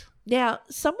 Right. Now,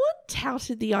 someone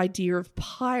touted the idea of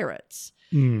pirates.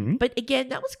 But again,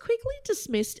 that was quickly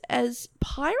dismissed as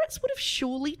pirates would have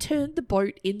surely turned the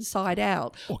boat inside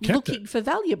out looking for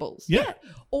valuables. Yeah.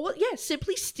 Or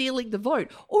simply stealing the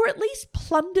boat, or at least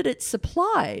plundered its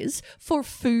supplies for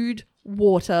food,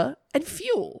 water, and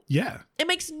fuel. Yeah. It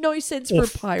makes no sense for a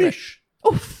pirate. Fish.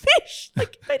 Or fish,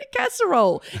 like made a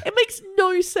casserole. It makes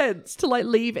no sense to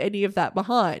leave any of that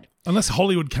behind. Unless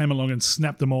Hollywood came along and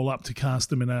snapped them all up to cast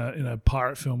them in a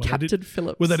pirate film. Captain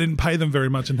Phillips. Where they didn't pay them very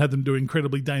much and had them do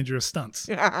incredibly dangerous stunts.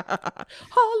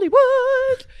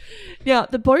 Hollywood! Now,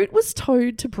 the boat was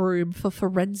towed to Broome for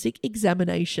forensic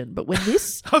examination, but when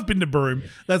this... I've been to Broome.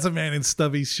 That's a man in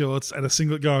stubby shorts and a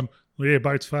singlet going, well, yeah,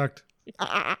 boat's fucked.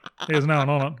 There's no one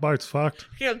on it. Boat's fucked.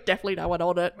 Yeah, definitely no one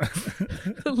on it.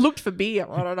 Looked for beer.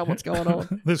 I don't know what's going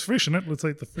on. There's fish in it. Let's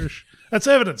eat the fish. That's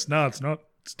evidence. No, it's not.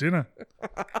 It's dinner.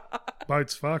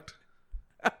 Boat's fucked.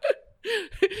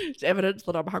 It's evidence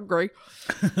that I'm hungry.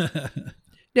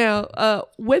 Now,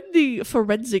 when the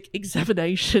forensic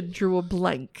examination drew a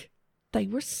blank, they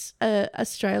were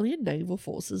Australian naval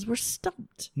forces were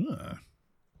stumped.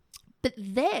 But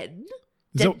then...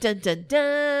 Dun, dun, dun,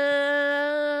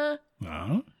 dun.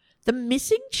 The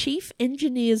missing chief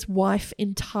engineer's wife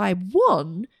in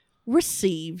Taiwan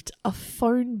received a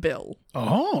phone bill.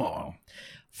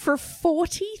 For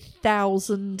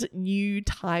 40,000 new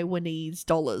Taiwanese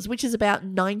dollars, which is about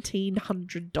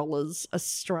 $1,900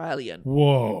 Australian.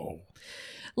 Whoa.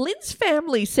 Lynn's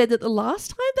family said that the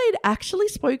last time they'd actually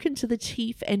spoken to the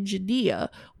chief engineer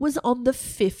was on the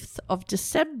 5th of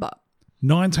December.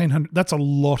 1900. That's a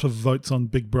lot of votes on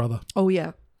Big Brother. Oh,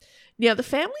 yeah. Now, the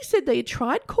family said they had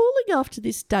tried calling after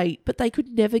this date, but they could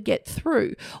never get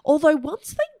through. Although once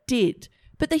they did,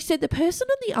 but they said the person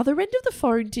on the other end of the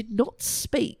phone did not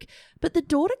speak, but the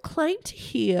daughter claimed to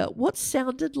hear what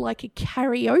sounded like a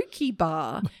karaoke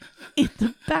bar in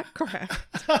the background.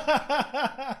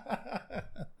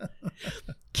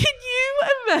 Can you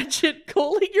imagine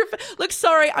calling your look?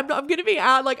 Sorry, I'm going to be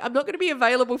out. I'm not going to be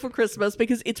available for Christmas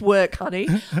because it's work, honey.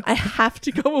 I have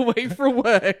to go away from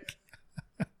work,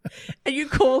 and you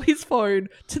call his phone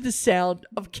to the sound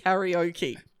of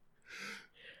karaoke.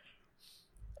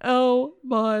 Oh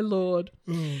my Lord.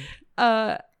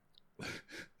 Oh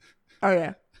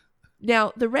yeah.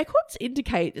 Now, the records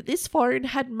indicate that this phone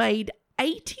had made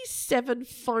 87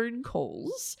 phone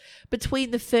calls between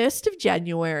the 1st of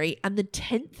January and the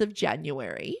 10th of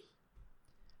January.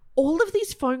 All of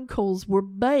these phone calls were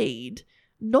made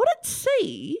not at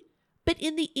sea, but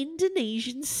in the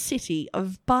Indonesian city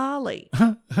of Bali.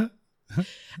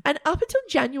 And up until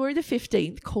January the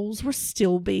 15th, calls were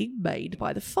still being made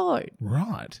by the phone.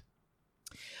 Right.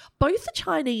 Both the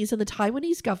Chinese and the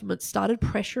Taiwanese government started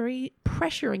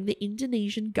pressuring the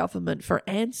Indonesian government for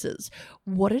answers.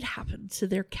 What had happened to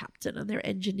their captain and their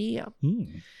engineer?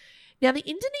 Now, the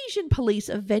Indonesian police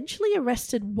eventually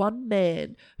arrested one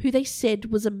man who they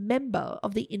said was a member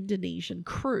of the Indonesian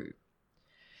crew.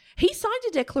 He signed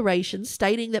a declaration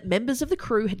stating that members of the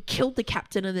crew had killed the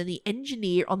captain and then the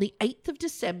engineer on the 8th of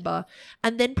December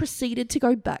and then proceeded to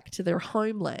go back to their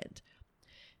homeland.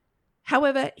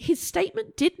 However, his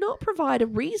statement did not provide a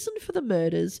reason for the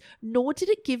murders, nor did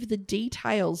it give the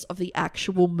details of the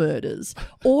actual murders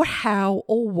or how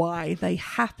or why they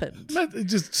happened.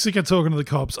 Just sick of talking to the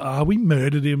cops. We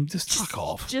murdered him. Just fuck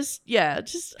off.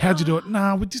 How'd you do it?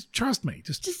 No, just trust me.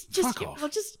 Just fuck off.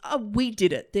 We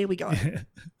did it. There we go.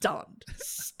 Done.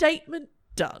 Statement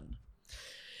done.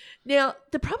 Now,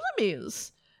 the problem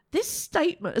is, this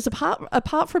statement is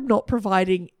apart from not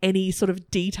providing any sort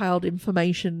of detailed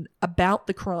information about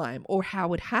the crime or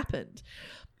how it happened,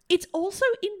 it's also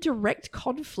in direct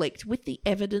conflict with the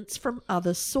evidence from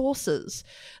other sources,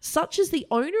 such as the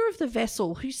owner of the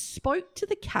vessel who spoke to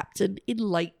the captain in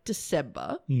late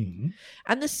December and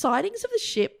the sightings of the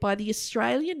ship by the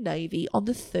Australian Navy on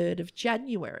the 3rd of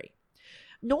January.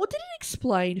 Nor did it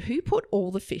explain who put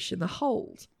all the fish in the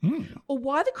hold, or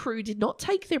why the crew did not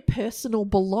take their personal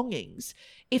belongings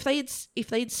if they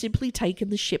had simply taken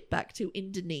the ship back to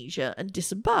Indonesia and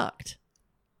disembarked.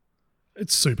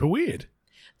 It's super weird.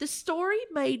 The story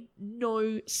made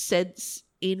no sense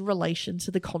in relation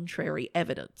to the contrary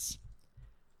evidence.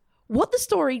 What the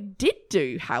story did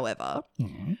do, however,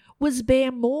 was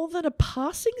bear more than a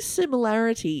passing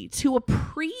similarity to a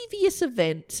previous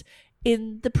event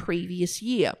in the previous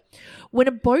year, when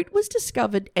a boat was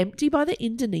discovered empty by the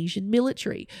Indonesian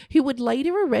military, who would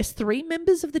later arrest 3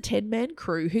 members of the 10-man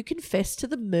crew who confessed to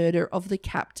the murder of the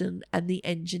captain and the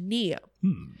engineer,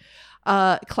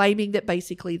 claiming that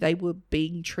basically they were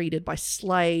being treated by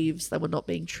slaves, they were not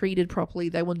being treated properly,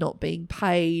 they were not being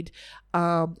paid,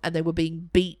 and they were being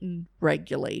beaten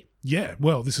regularly. Yeah,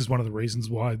 well, this is one of the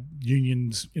reasons why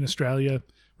unions in Australia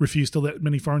refuse to let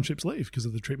many foreign ships leave, because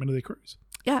of the treatment of their crews.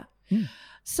 Yeah.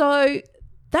 So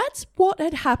that's what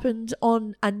had happened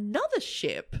on another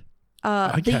ship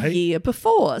the year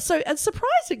before. So, and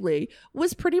surprisingly,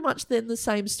 was pretty much then the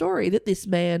same story that this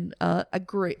man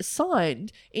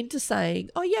signed into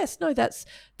saying, "Oh yes, no, that's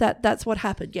what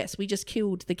happened. Yes, we just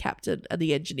killed the captain and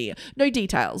the engineer. No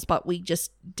details, but we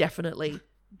just definitely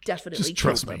just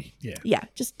trust me. Yeah,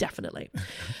 just definitely."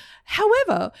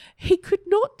 However, he could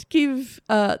not give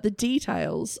the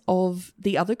details of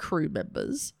the other crew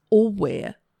members or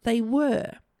where they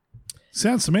were.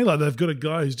 Sounds to me like they've got a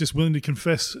guy who's just willing to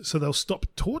confess so they'll stop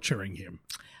torturing him.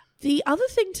 The other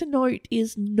thing to note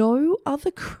is no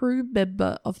other crew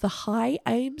member of the High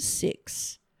Aim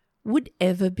 6 would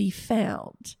ever be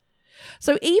found.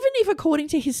 So even if, according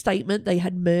to his statement, they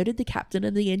had murdered the captain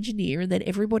and the engineer and then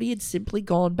everybody had simply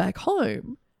gone back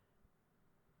home,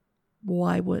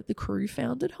 why weren't the crew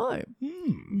found at home?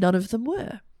 None of them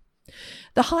were.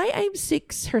 The High Aim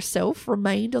 6 herself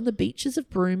remained on the beaches of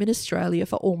Broome in Australia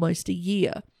for almost a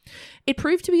year. It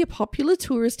proved to be a popular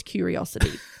tourist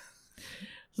curiosity.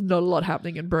 There's not a lot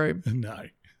happening in Broome. No.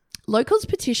 Locals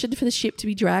petitioned for the ship to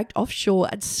be dragged offshore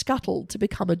and scuttled to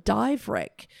become a dive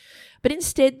wreck. But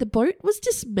instead, the boat was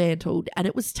dismantled and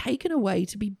it was taken away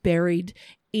to be buried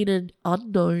in an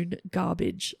unknown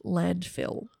garbage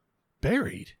landfill.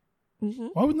 Buried?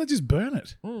 Why wouldn't they just burn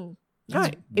it? No,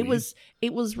 That's it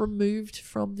weird. was removed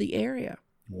from the area.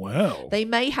 Wow. They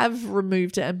may have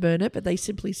removed it and burned it, but they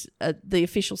simply the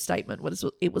official statement was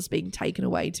it was being taken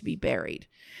away to be buried.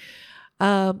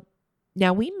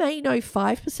 Now, we may know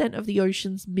 5% of the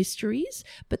ocean's mysteries,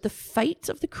 but the fate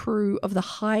of the crew of the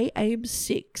High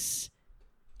Aim-6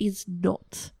 is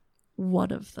not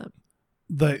one of them.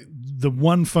 The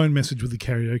one phone message with the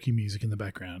karaoke music in the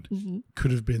background Mm-hmm.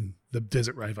 could have been the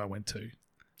desert rave I went to.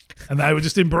 And they were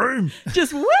just in Broome.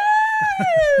 Just woo!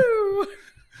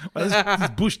 Well, this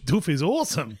bush doof is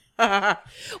awesome. Well,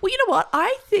 you know what?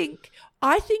 I think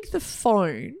the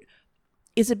phone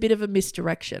is a bit of a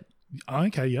misdirection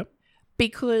Okay, yep.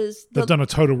 because They've done a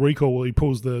total recall where he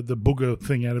pulls the booger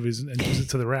thing out of his and gives it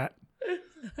to the rat.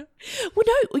 Well,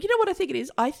 no, you know what I think it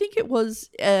is? I think it was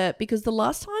because the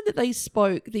last time that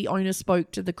the owner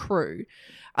spoke to the crew,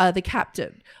 the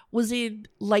captain, was in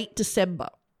late December.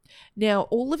 Now,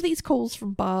 all of these calls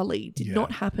from Bali did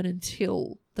not happen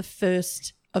until the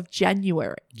 1st of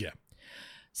January. Yeah.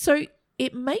 So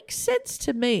it makes sense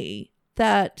to me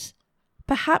that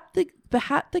perhaps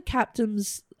the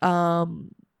captain's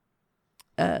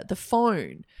the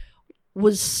phone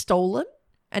was stolen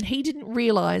and he didn't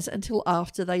realize until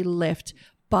after they left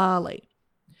Bali.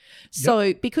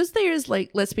 So because there is,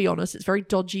 like, let's be honest, it's very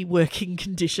dodgy working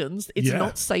conditions. It's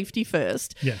not safety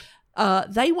first. Yeah.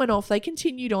 They went off. They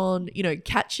continued on,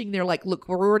 catching. They're like, look,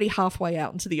 we're already halfway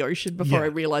out into the ocean before I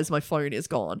realize my phone is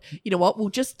gone. You know what? We'll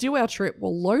just do our trip.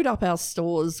 We'll load up our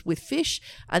stores with fish.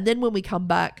 And then when we come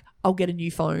back, I'll get a new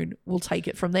phone. We'll take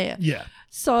it from there. Yeah.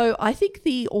 So I think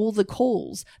all the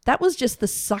calls, that was just the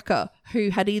sucker who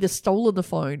had either stolen the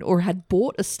phone or had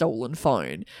bought a stolen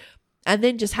phone. And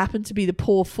then just happened to be the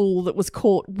poor fool that was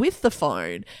caught with the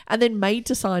phone and then made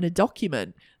to sign a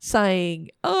document saying,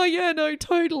 oh, yeah, no,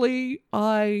 totally.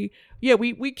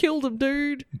 We killed him,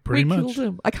 dude. Pretty much. Killed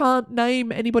him. I can't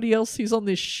name anybody else who's on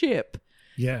this ship.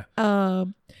 Yeah.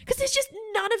 Because there's just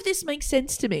none of this makes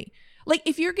sense to me. Like,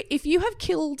 if you have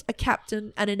killed a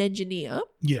captain and an engineer,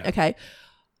 okay,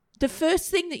 the first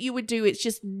thing that you would do, it's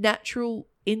just natural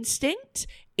instinct,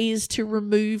 is to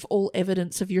remove all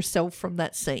evidence of yourself from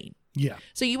that scene. Yeah.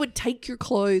 So you would take your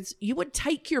clothes, you would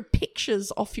take your pictures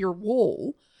off your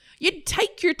wall, you'd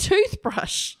take your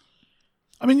toothbrush.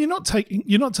 I mean, you're not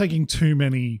taking too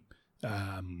many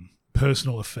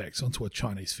personal effects onto a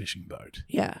Chinese fishing boat.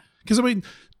 Yeah. Because, I mean,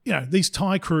 these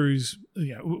Thai crews,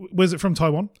 where's it from,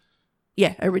 Taiwan?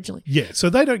 Yeah, originally. Yeah, so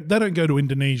they don't go to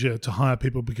Indonesia to hire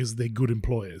people because they're good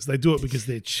employers. They do it because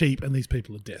they're cheap and these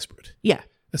people are desperate. Yeah.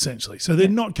 Essentially. So they're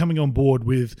not coming on board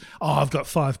with, I've got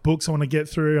 5 books I want to get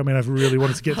through. I mean, I've really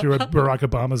wanted to get through Barack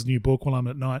Obama's new book while I'm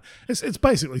at night. It's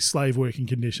basically slave working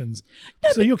conditions.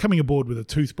 So you're coming aboard with a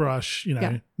toothbrush,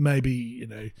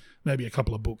 maybe a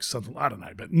couple of books, something, I don't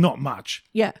know, but not much.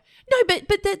 Yeah. No,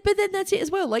 but then that's it as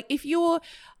well. Like, if you're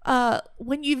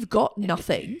when you've got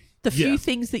nothing, the few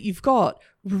things that you've got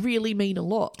really mean a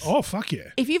lot. Oh, fuck yeah.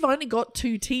 If you've only got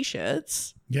 2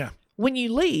 T-shirts, when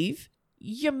you leave,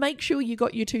 you make sure you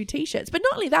got your 2 T-shirts. But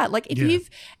not only that, like,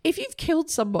 if you've killed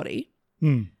somebody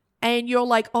and you're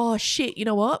like, oh shit, you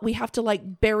know what? We have to,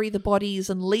 like, bury the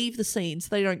bodies and leave the scene so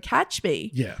they don't catch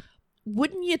me. Yeah.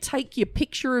 Wouldn't you take your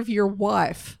picture of your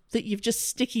wife that you've just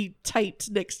sticky taped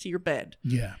next to your bed?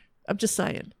 Yeah. I'm just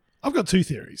saying. I've got 2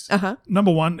 theories. Uh-huh.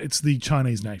 Number 1, it's the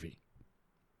Chinese Navy.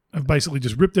 I've basically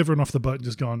just ripped everyone off the boat and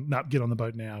just gone, nah, get on the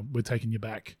boat now. We're taking you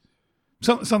back.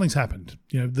 Something's happened.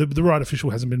 The right official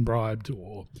hasn't been bribed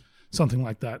or something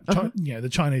like that. Uh-huh. The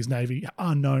Chinese Navy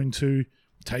are known to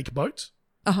take boats,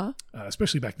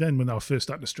 especially back then when they were first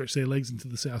starting to stretch their legs into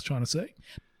the South China Sea.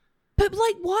 But,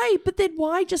 like, why? But then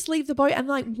why just leave the boat and,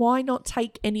 like, why not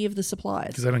take any of the supplies?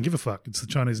 Because they don't give a fuck. It's the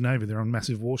Chinese Navy. They're on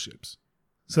massive warships.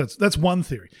 So that's one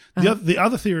theory. The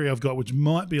other theory I've got, which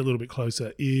might be a little bit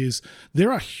closer, is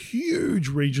there are huge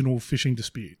regional fishing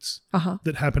disputes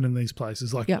that happen in these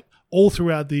places, like all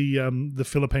throughout the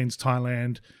Philippines,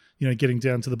 Thailand, getting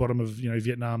down to the bottom of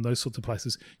Vietnam, those sorts of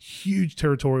places. Huge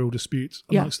territorial disputes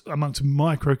amongst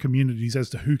micro communities as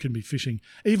to who can be fishing,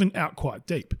 even out quite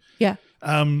deep. Yeah.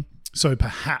 So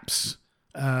perhaps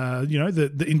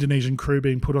the Indonesian crew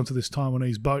being put onto this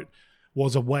Taiwanese boat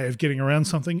was a way of getting around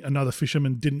something. Another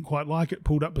fisherman didn't quite like it,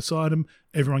 pulled up beside him.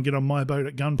 Everyone get on my boat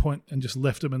at gunpoint and just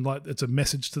left him. And, like, it's a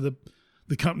message to the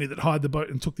company that hired the boat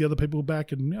and took the other people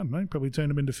back and probably turned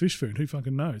them into fish food. Who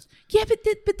fucking knows? Yeah, but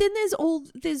then there's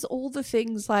all the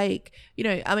things like,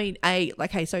 I mean,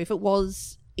 so if it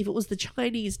was the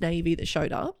Chinese Navy that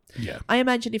showed up, I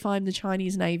imagine if I'm the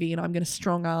Chinese Navy and I'm going to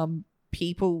strong arm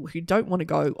people who don't want to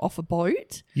go off a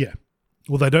boat. Yeah.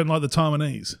 Well, they don't like the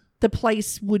Taiwanese. The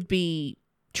place would be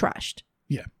trashed.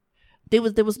 Yeah. There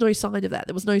was no sign of that.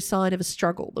 There was no sign of a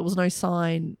struggle. There was no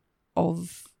sign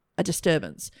of a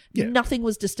disturbance. Yeah. Nothing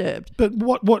was disturbed. But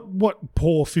what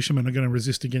poor fishermen are going to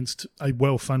resist against a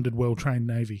well-funded, well-trained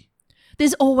navy?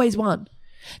 There's always one.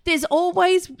 There's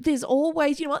always,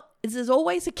 you know what? There's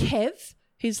always a Kev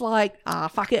who's like,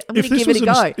 fuck it, I'm going to give it a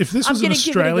go. If this was an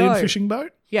Australian fishing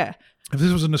boat, yeah. If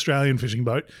this was an Australian fishing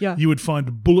boat, yeah. you would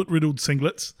find bullet-riddled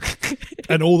singlets,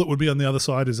 and all that would be on the other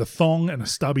side is a thong and a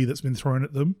stubby that's been thrown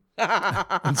at them,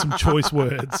 and some choice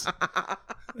words.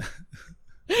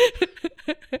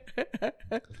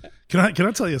 Can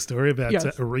I tell you a story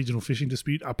about a regional fishing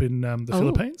dispute up in the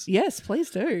Philippines? Yes, please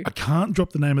do. I can't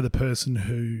drop the name of the person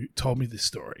who told me this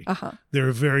story. They're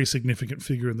a very significant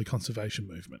figure in the conservation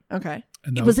movement. Okay.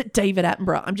 Was it David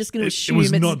Attenborough? I'm just going to assume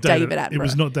it's David Attenborough. It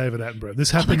was not David Attenborough.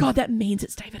 This happened. Oh my God, that means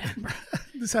it's David Attenborough.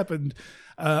 This happened,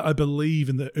 I believe,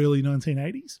 in the early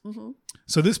 1980s. Mm-hmm.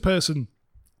 So this person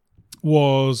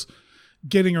was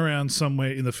getting around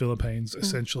somewhere in the Philippines,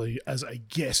 essentially as a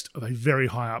guest of a very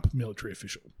high-up military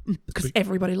official. Because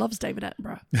everybody loves David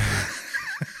Attenborough.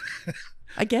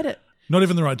 I get it. Not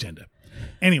even the right gender.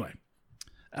 Anyway,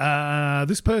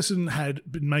 this person had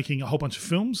been making a whole bunch of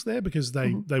films there because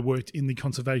they worked in the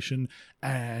conservation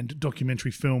and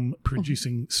documentary film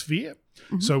producing sphere.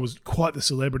 So it was quite the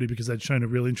celebrity because they'd shown a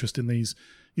real interest in these,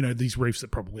 these reefs that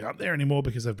probably aren't there anymore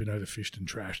because they've been overfished and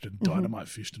trashed and dynamite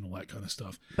fished and all that kind of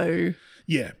stuff. Boo.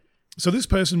 Yeah. So this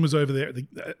person was over there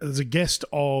as a guest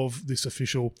of this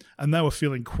official, and they were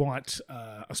feeling quite,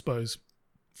 I suppose,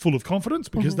 full of confidence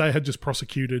because they had just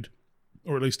prosecuted,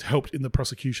 or at least helped in the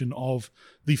prosecution of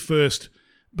the first,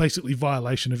 basically,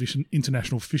 violation of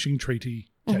international fishing treaty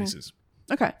cases.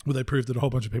 Okay. Where they proved that a whole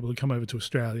bunch of people had come over to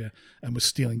Australia and were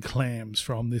stealing clams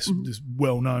from this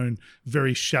well-known,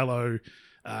 very shallow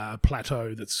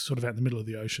plateau that's sort of out in the middle of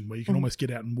the ocean where you can almost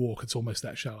get out and walk. It's almost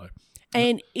that shallow.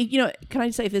 And, can I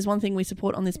just say, if there's one thing we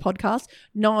support on this podcast,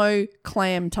 no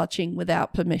clam touching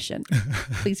without permission.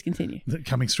 Please continue.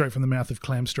 Coming straight from the mouth of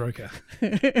Clam Stroker.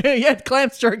 Yeah, Clam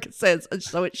Stroker says,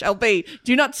 so it shall be.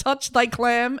 Do not touch thy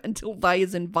clam until they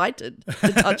is invited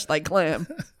to touch thy clam.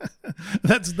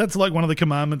 That's like one of the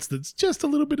commandments that's just a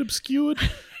little bit obscured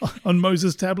on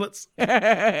Moses' tablets.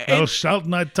 Thou shalt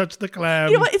not touch the clam.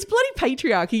 You know what? It's bloody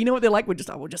patriarchy. You know what they're like? We'll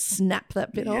just snap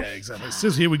that bit off. Yeah, exactly. It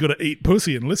says here we got to eat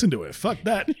pussy and listen to it. Fuck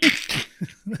that.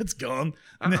 That's gone.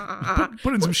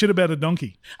 Put in some shit about a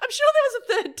donkey. I'm sure there was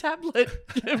a third tablet,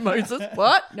 Moses.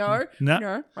 What? No.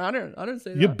 I don't see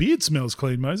that. Your beard smells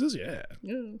clean, Moses. Yeah.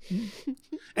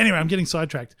 Anyway, I'm getting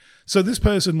sidetracked. So this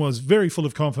person was very full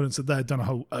of confidence that they had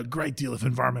done a great deal of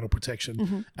environmental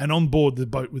protection, and on board the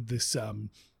boat with this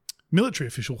military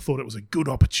official thought it was a good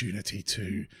opportunity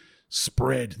to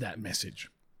spread that message.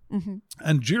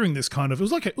 And during this kind of,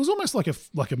 it was almost like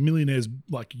a millionaire's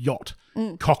yacht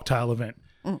cocktail event.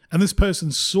 And this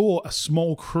person saw a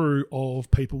small crew of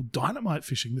people dynamite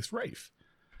fishing this reef,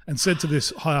 and said to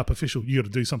this high up official, "You got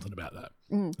to do something about that."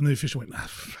 And the official went,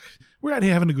 "We're out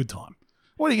here having a good time.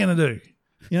 What are you going to do?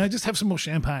 Just have some more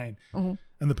champagne." And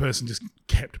the person just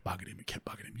kept bugging him and kept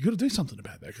bugging him. You got to do something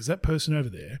about that because that person over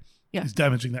there is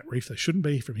damaging that reef. They shouldn't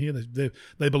be from here.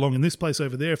 They belong in this place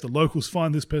over there. If the locals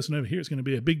find this person over here, it's going to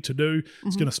be a big to-do.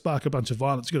 It's going to spark a bunch of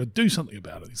violence. You've got to do something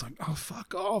about it. He's like, "Oh,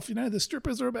 fuck off. The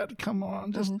strippers are about to come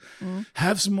on. Just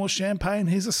have some more champagne.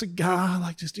 Here's a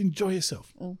cigar. Just enjoy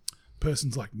yourself."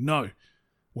 Person's like, "No,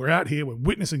 we're out here. We're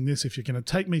witnessing this. If you're going to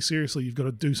take me seriously, you've got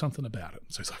to do something about it."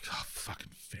 So he's like, "Oh,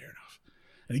 fucking fair enough."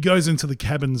 And he goes into the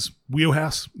captain's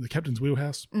wheelhouse,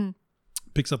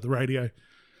 picks up the radio,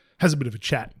 has a bit of a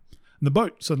chat. And the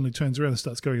boat suddenly turns around and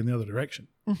starts going in the other direction.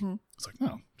 It's like,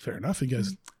 "Oh, fair enough." He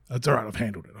goes, "It's all right, I've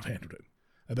handled it.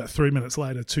 About 3 minutes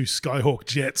later, 2 Skyhawk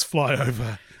jets fly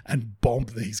over and bomb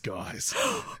these guys.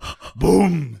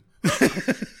 Boom!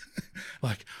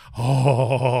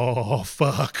 Oh,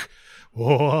 fuck.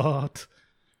 What?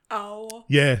 Oh.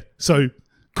 Yeah, so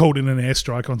called in an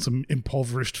airstrike on some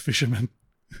impoverished fishermen.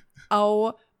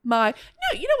 Oh, my.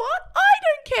 No, you know what? I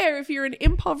don't care if you're an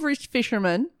impoverished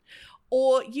fisherman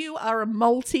or you are a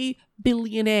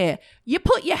multi-billionaire. You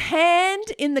put your hand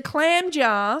in the clam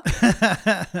jar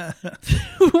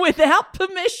without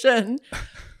permission.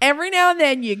 Every now and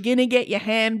then you're going to get your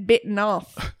hand bitten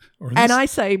off. And I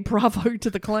say bravo to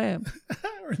the clam.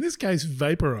 Or in this case,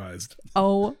 vaporized.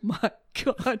 Oh, my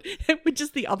God. We're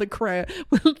just the other clam.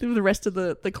 The rest of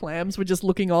the clams were just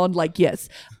looking on like, yes,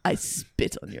 I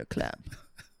spit on your clam.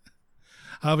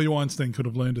 Harvey Weinstein could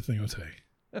have learned a thing or two.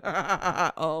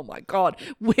 Oh my God.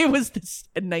 Where was this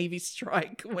Navy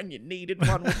strike when you needed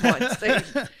one with Weinstein?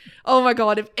 Oh my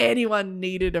God. If anyone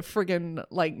needed a friggin'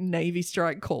 Navy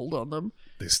strike called on them.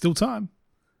 There's still time.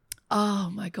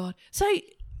 Oh my God. So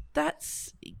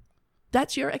that's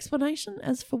your explanation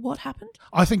as for what happened?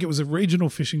 I think it was a regional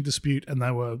fishing dispute, and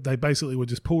they basically were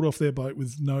just pulled off their boat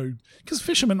with because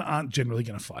fishermen aren't generally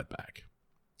going to fight back.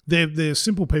 They're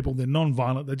simple people. They're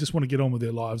non-violent. They just want to get on with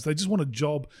their lives. They just want a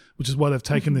job, which is why they've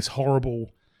taken this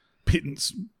horrible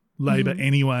pittance labor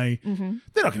anyway. Mm-hmm.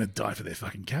 They're not going to die for their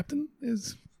fucking captain.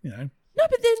 There's, No,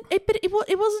 but then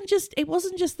it wasn't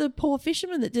just the poor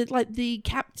fishermen that did. Like the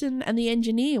captain and the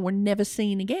engineer were never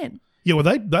seen again. Yeah,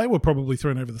 well, they were probably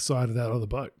thrown over the side of that other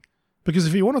boat. Because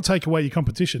if you want to take away your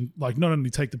competition, like not only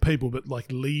take the people, but like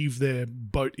leave their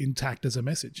boat intact as a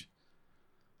message.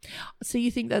 So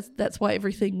you think that's why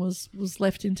everything was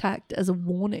left intact as a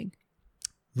warning?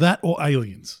 That or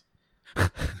aliens.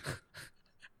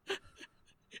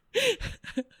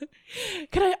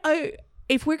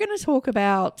 If we're going to talk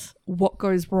about what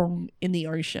goes wrong in the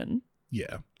ocean,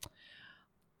 yeah,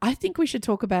 I think we should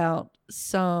talk about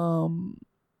some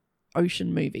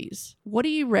ocean movies. What do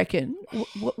you reckon?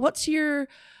 What are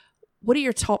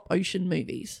your top ocean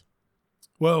movies?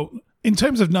 Well, in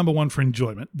terms of number one for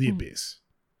enjoyment, The Abyss.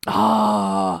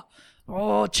 Oh,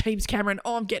 James Cameron.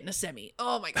 Oh, I'm getting a semi.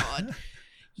 Oh my God.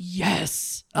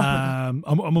 Yes. I'm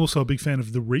also a big fan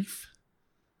of The Reef.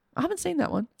 I haven't seen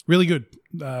that one. Really good.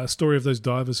 Story of those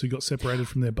divers who got separated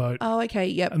from their boat. Oh, okay.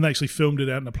 Yep. And they actually filmed it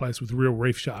out in a place with real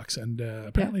reef sharks, and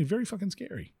apparently very fucking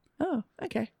scary. Oh,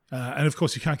 okay. And of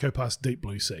course, you can't go past Deep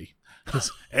Blue Sea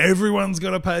because everyone's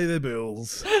got to pay their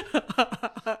bills,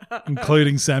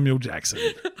 including Samuel Jackson.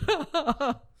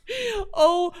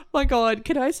 Oh my God!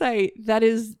 Can I say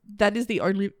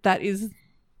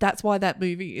that's why that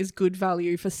movie is good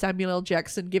value for Samuel L.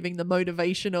 Jackson giving the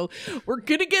motivational. We're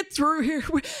gonna get through here.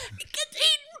 Get eaten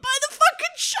by the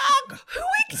fucking shark. Who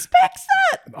expects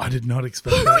that? I did not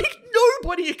expect that.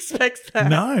 Nobody expects that.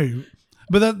 No.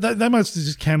 But they must have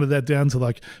just counted that down to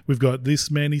like, we've got this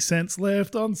many cents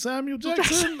left on Samuel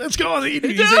Jackson. Let's go on, eat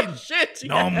it. He's eating. Shit.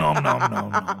 Nom, nom, nom,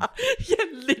 nom, nom. Yeah,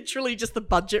 literally just the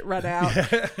budget ran out.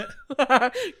 Yeah.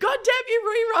 God damn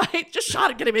you, rewrite. Just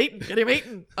shut it. Get him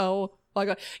eaten. Oh my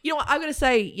God. You know what? I'm going to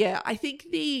say, yeah, I think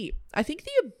the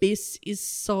Abyss is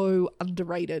so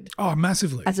underrated. Oh,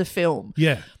 massively. As a film.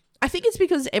 Yeah. I think it's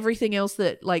because everything else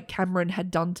that like Cameron had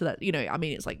done to that, I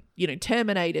mean, it's like,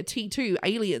 Terminator, T2,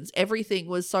 Aliens, everything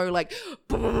was so like,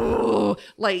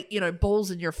 like,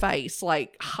 balls in your face,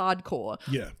 like hardcore.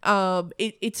 Yeah.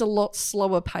 It's a lot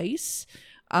slower pace,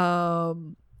 I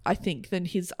think, than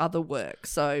his other work.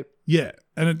 So yeah,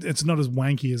 and it's not as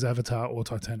wanky as Avatar or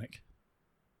Titanic.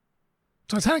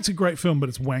 Titanic's a great film, but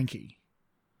it's wanky.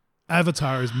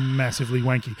 Avatar is massively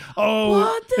wanky.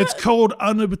 Oh, it's called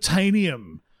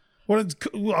unobtainium. Why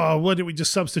did we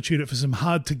just substitute it for some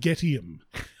hard-to-getium?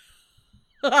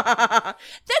 That's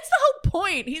the whole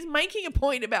point. He's making a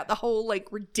point about the whole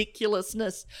like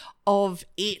ridiculousness of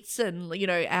it and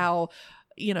our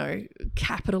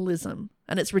capitalism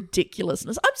and its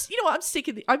ridiculousness. I'm sick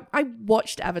of I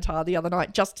watched Avatar the other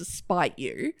night just to spite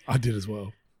you. I did as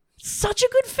well. Such a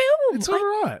good film. It's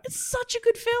all right. It's such a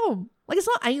good film. Like it's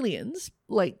not Aliens.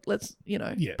 Like let's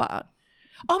yeah. But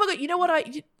oh my God, you know what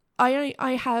I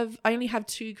only have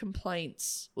two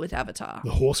complaints with Avatar.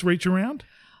 The horse reach around?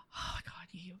 Oh my God,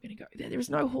 you're going to go there. There is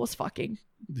no horse fucking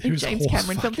in James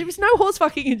Cameron films. There is no horse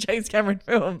fucking in James Cameron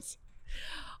films.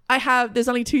 There's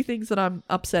only two things that I'm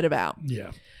upset about. Yeah.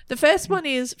 The first one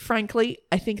is, frankly,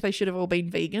 I think they should have all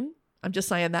been vegan. I'm just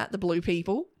saying that, the blue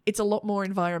people. It's a lot more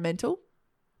environmental.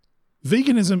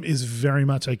 Veganism is very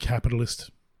much a capitalist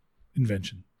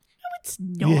invention. It's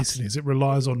not. Yes, it is. It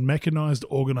relies on mechanized,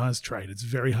 organized trade. It's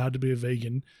very hard to be a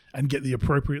vegan and get the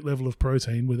appropriate level of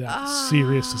protein without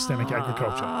serious systemic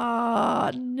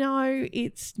agriculture. No,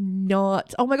 it's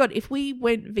not. Oh my God, if we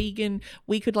went vegan,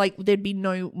 we could there'd be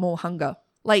no more hunger.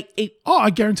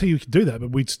 I guarantee you could do that, but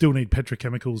we'd still need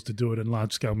petrochemicals to do it and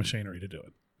large-scale machinery to do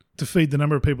it. To feed the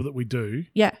number of people that we do.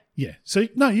 Yeah. Yeah. So,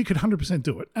 no, you could 100%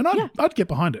 do it. And I'd get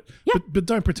behind it. Yeah. But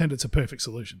don't pretend it's a perfect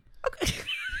solution. Okay.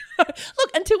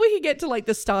 Look, until we can get to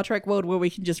the Star Trek world where we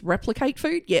can just replicate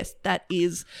food, yes, that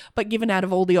is. But given out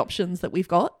of all the options that we've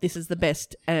got, this is the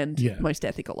best and most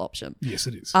ethical option. Yes,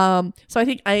 it is. So I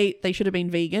think they should have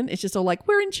been vegan. It's just all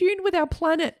we're in tune with our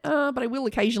planet, but I will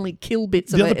occasionally kill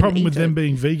bits of it. The other problem with them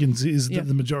being vegans is that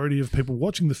the majority of people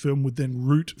watching the film would then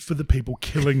root for the people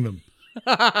killing them.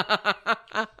 Oh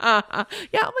my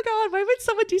God, why would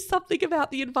someone do something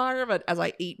about the environment as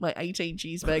I eat my 18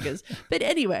 cheeseburgers? But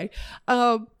anyway,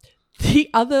 The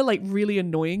other like really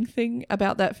annoying thing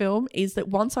about that film is that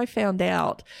once I found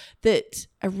out that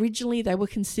originally they were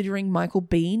considering Michael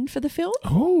Biehn for the film.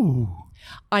 Oh.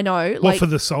 I know. Well, for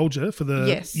the soldier, for the...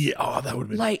 Yes. Yeah, that would have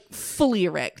been... Like fully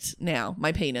erect now,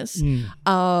 my penis. He's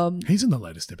in the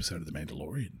latest episode of The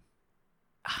Mandalorian.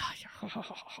 Oh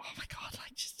my God.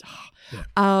 Like just...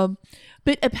 Yeah.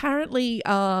 But apparently,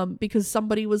 because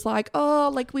somebody was like,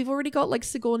 oh, like we've already got like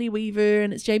Sigourney Weaver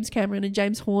and it's James Cameron and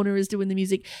James Horner is doing the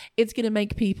music. It's going to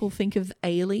make people think of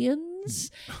aliens.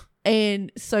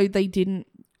 And so they didn't.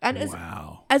 And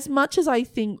as much as I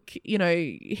think,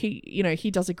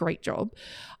 he does a great job,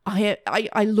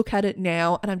 I look at it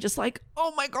now and I'm just like,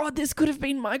 oh my God, this could have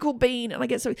been Michael Biehn. And I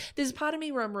get so there's a part of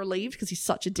me where I'm relieved because he's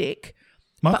such a dick.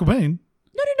 Michael Biehn?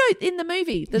 No, in the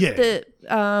movie, the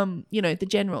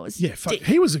general.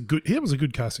 He was a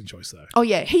good casting choice though. Oh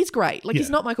yeah, he's great. Like he's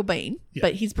not Michael Biehn,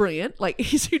 but he's brilliant. Like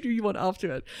he's who do you want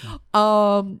after it?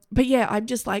 But yeah, I'm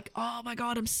just like, oh my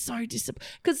God, I'm so disappointed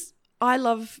because I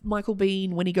love Michael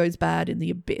Biehn when he goes bad in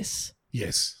The Abyss.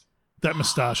 Yes, that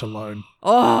moustache alone.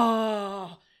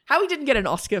 Oh, how he didn't get an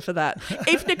Oscar for that.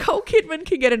 If Nicole Kidman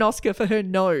can get an Oscar for her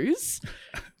nose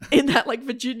in that like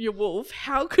Virginia Woolf,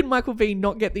 how could Michael Biehn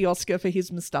not get the Oscar for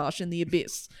his moustache in The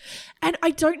Abyss? And I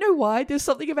don't know why. There's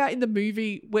something about in the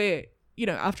movie where,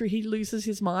 after he loses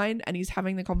his mind and he's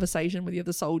having the conversation with the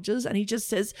other soldiers and he just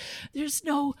says, there's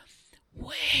no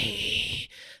way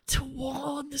to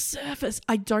warm the surface.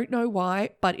 I don't know why,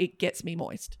 but it gets me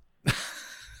moist.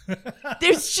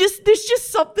 There's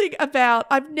just something about,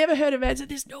 I've never heard a man say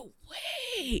there's no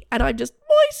way, and I'm just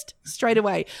moist straight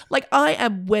away. Like I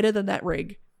am wetter than that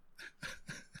rig.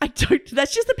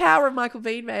 That's just the power of Michael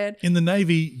Biehn, man. In the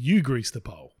Navy, you grease the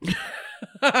pole.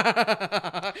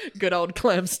 Good old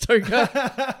clam stoker.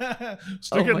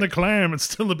 Stick it in the clam, it's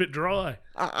still a bit dry.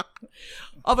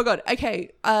 Oh my God.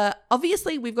 Okay.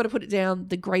 Obviously we've got to put it down.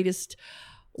 The greatest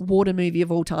water movie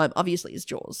of all time obviously is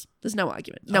Jaws. There's no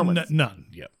argument. None.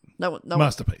 Yep. No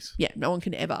Masterpiece. Yeah, no one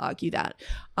can ever argue that.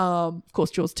 Of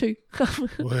course, Jaws 2.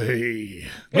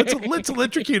 Let's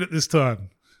electrocute it this time.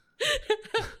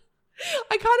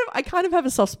 I kind of have a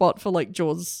soft spot for like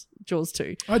Jaws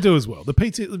 2. I do as well.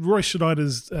 Roy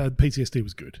Schneider's PTSD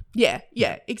was good. Yeah,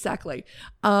 exactly.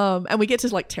 And we get to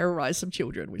like terrorize some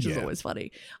children, which is always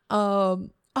funny. Oh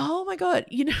my God,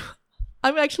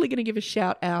 I'm actually going to give a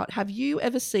shout out. Have you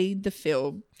ever seen the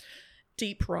film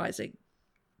Deep Rising?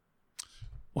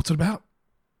 What's it about?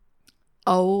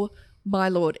 Oh my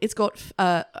Lord. It's got,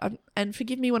 and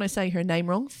forgive me when I say her name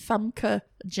wrong, Famke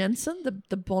Janssen,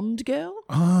 the Bond girl.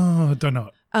 Oh, don't know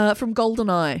it. From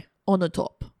GoldenEye on the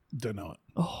top. Don't know it.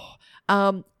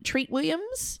 Oh. Treat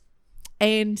Williams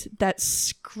and that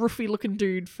scruffy looking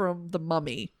dude from The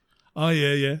Mummy. Oh,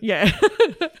 yeah.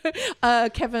 Yeah.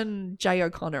 Kevin J.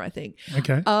 O'Connor, I think.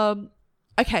 Okay.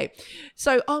 Okay.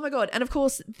 So, oh my God. And of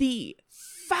course, the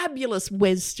fabulous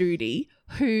Wes Studi,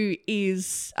 who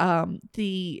is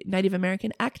the Native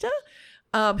American actor,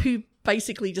 who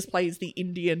basically just plays the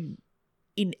Indian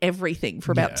in everything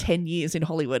for about 10 years in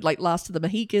Hollywood, like Last of the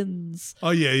Mohicans. Oh,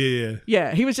 yeah.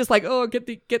 Yeah, he was just like, oh, get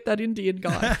that Indian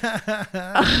guy.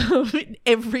 In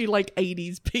every like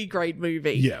 80s B-grade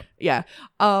movie. Yeah. Yeah.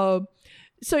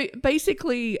 So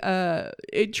basically,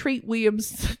 Treat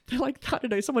Williams, they're like, I don't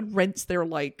know, someone rents their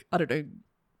like, I don't know,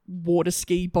 water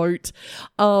ski boat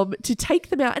to take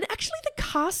them out. And actually the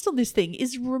cast on this thing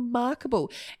is remarkable.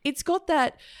 It's got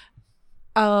that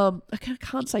I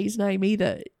can't say his name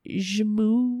either.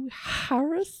 Jamu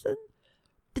Harrison?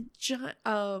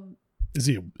 Is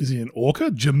he an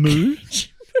orca? Jamu?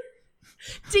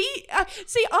 See,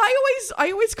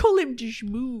 I always call him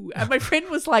Dijmu, and my friend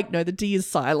was like, "No, the D is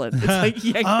silent." It's like,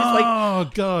 yeah, oh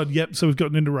God, yep. So we've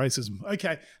gotten into racism.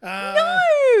 Okay, no,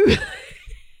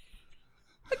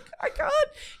 I can't.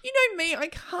 You know me, I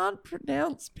can't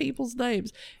pronounce people's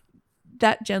names.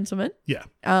 That gentleman,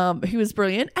 who was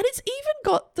brilliant, and it's even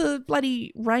got the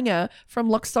bloody Ranger from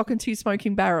Lock, Stock, and Two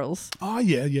Smoking Barrels. Oh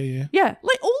yeah.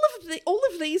 Like all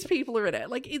of these people are in it.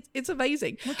 Like it's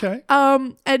amazing. Okay.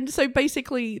 And so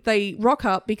basically they rock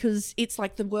up because it's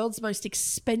like the world's most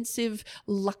expensive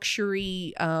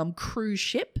luxury cruise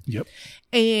ship. Yep.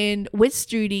 And Wes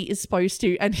Studi is supposed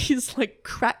to, and his like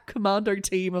crack commando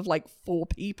team of like 4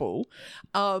 people.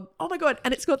 Oh my God.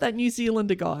 And it's got that New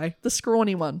Zealander guy, the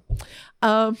scrawny one.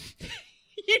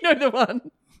 You know the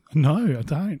one. No, I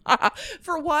don't.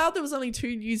 For a while, there was only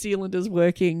 2 New Zealanders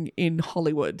working in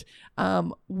Hollywood.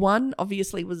 One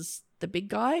obviously was the big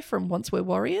guy from Once We're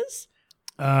Warriors.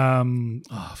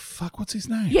 What's his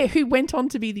name? Yeah, who went on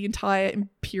to be the entire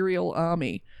Imperial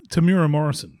Army. Tamura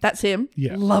Morrison. That's him.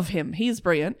 Yeah. Love him. He is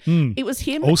brilliant. It was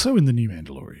him. Also in the new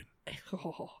Mandalorian.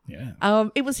 Yeah.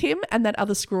 It was him and that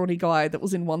other scrawny guy that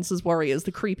was in Once as Warriors,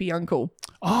 the creepy uncle.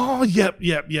 Oh, yep.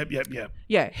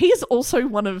 Yeah, he is also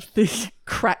one of the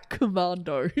crack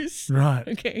commandos. Right.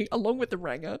 Okay, along with the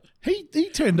Ranger. He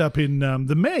turned up in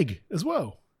the Meg as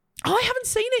well. Oh, I haven't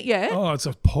seen it yet. Oh, it's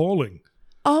appalling.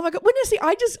 Oh my God. When you see,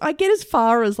 I get as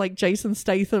far as like Jason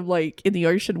Statham, like in the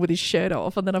ocean with his shirt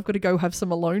off, and then I've got to go have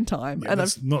some alone time. Yeah, and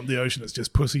that's not the ocean, it's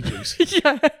just pussy juice.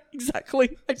 Yeah,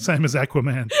 exactly. Same as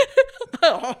Aquaman.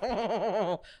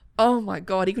 Oh my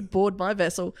God, he could board my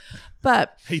vessel.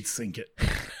 But He'd sink it.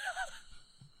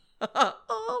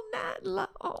 all night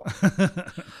long.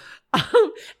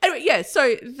 Anyway, yeah,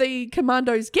 so the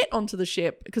commandos get onto the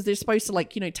ship because they're supposed to,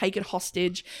 like, you know, take it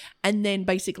hostage and then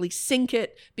basically sink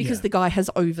it because the guy has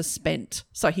overspent.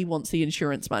 So he wants the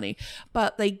insurance money.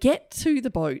 But they get to the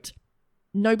boat.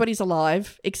 Nobody's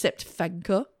alive except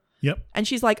Fanka. Yep. And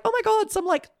she's like, oh my God, some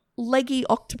like leggy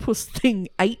octopus thing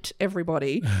ate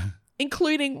everybody,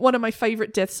 including one of my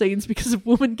favorite death scenes because a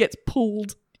woman gets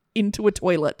pulled into a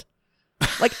toilet.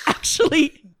 Like,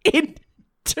 actually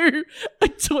into a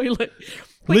toilet.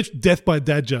 Like, Death by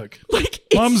dad joke. Like,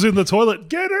 Mum's in the toilet.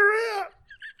 Get her out.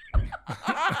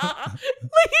 I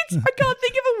can't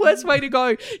think of a worse way to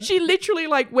go. She literally,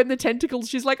 like, when the tentacles,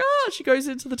 she's like, she goes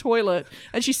into the toilet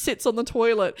and she sits on the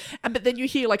toilet. But then you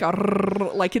hear like a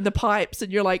like in the pipes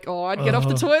and you're like, oh, I'd get off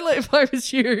the toilet if I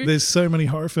was you. There's so many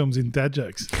horror films in dad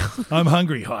jokes. I'm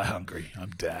hungry. Hi, hungry. I'm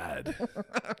dad.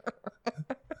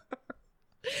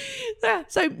 Yeah,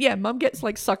 so yeah, Mum gets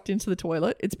like sucked into the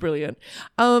toilet. It's brilliant.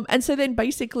 And so then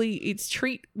basically it's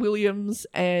Treat Williams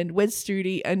and Wes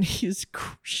Studi and his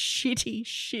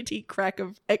shitty crack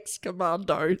of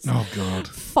ex-commandos. Oh God.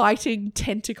 Fighting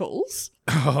tentacles.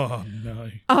 Oh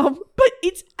no. But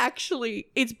it's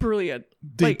brilliant.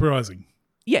 Deep Rising.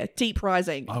 Yeah, Deep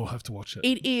Rising. I will have to watch it.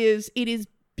 It is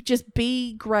just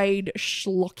B grade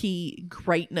schlocky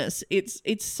greatness.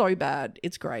 It's so bad.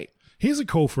 It's great. Here's a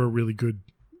call for a really good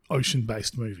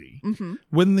ocean-based movie. Mm-hmm.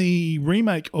 When the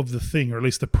remake of The Thing, or at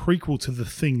least the prequel to The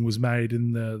Thing, was made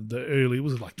in the early,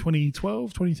 was it like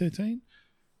 2012, 2013?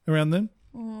 Around then?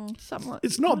 Somewhat.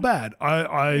 It's not bad.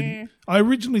 I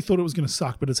originally thought it was going to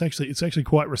suck, but it's actually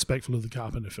quite respectful of the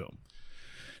Carpenter film.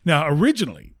 Now,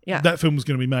 originally, that film was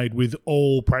going to be made with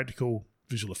all practical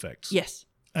visual effects. Yes.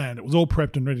 And it was all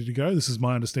prepped and ready to go. This is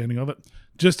my understanding of it.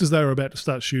 Just as they were about to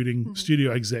start shooting,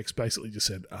 studio execs basically just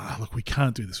said, look, we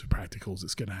can't do this with practicals.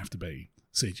 It's going to have to be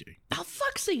CG. Oh,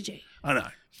 fuck CG. I know.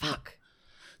 Fuck.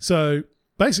 So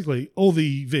basically, all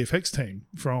the VFX team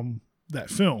from that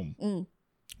film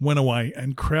went away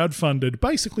and crowdfunded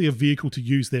basically a vehicle to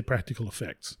use their practical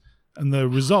effects. And the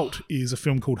result is a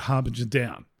film called Harbinger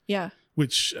Down. Yeah.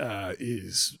 Which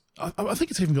is... I think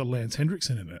it's even got Lance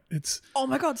Hendrickson in it. It's oh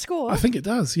my God, score! I think it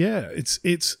does. Yeah,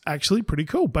 it's actually pretty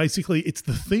cool. Basically, it's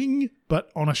The Thing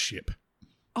but on a ship.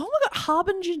 Oh my God,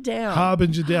 Harbinger Down.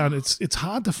 Harbinger Down. It's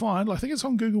hard to find. I think it's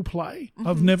on Google Play. Mm-hmm.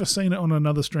 I've never seen it on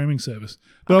another streaming service,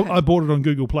 but I bought it on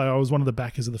Google Play. I was one of the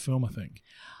backers of the film, I think.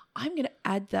 I'm going to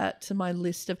add that to my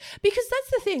list of, because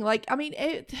that's the thing. Like, I mean,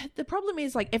 the problem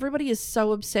is like everybody is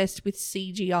so obsessed with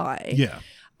CGI. Yeah.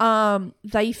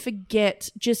 They forget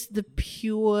just the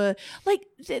pure, like,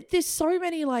 there's so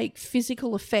many like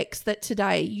physical effects that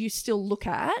today you still look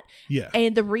at. Yeah.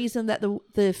 And the reason that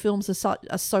the films are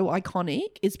so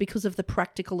iconic is because of the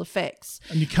practical effects.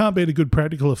 And you can't beat a good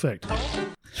practical effect.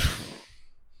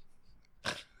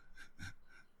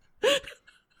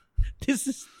 This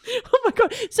is, oh my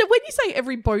God. So when you say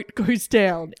every boat goes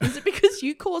down, is it because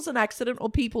you cause an accident or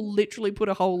people literally put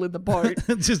a hole in the boat?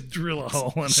 Just drill a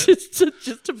hole in it.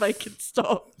 Just to make it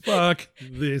stop. Fuck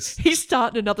this. He's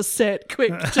starting another set.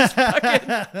 Quick. Just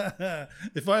fucking.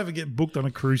 If I ever get booked on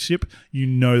a cruise ship, you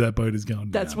know that boat is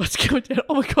going down. That's what's going down.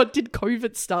 Oh my God, did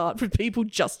COVID start with people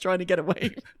just trying to get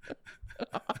away?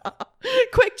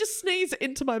 Quick, just sneeze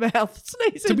into my mouth.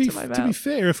 Sneeze into my mouth. To be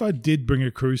fair, if I did bring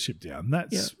a cruise ship down,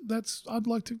 that's I'd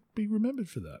like to be remembered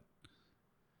for that.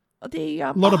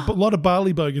 A lot of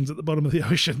barley bogans at the bottom of the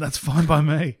ocean. That's fine by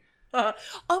me. Oh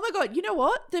my God, you know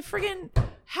what? The friggin'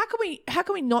 how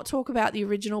can we not talk about the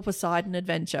original Poseidon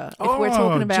Adventure if we're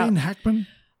talking about Gene Hackman?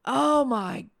 Oh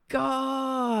my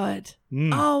God.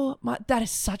 Oh my, that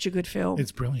is such a good film.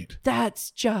 It's brilliant.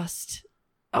 That's just,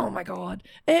 oh my God.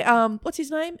 What's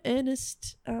his name?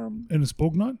 Ernest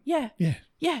Borgnine? Yeah. Yeah.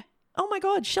 Yeah. Oh my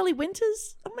God. Shelley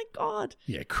Winters? Oh my God.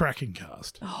 Yeah, cracking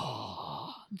cast.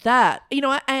 Oh, that, you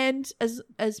know, and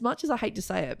as much as I hate to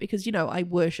say it, because, you know, I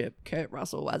worship Kurt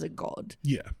Russell as a god.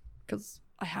 Yeah. Because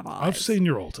I have eyes. I've seen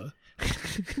your altar.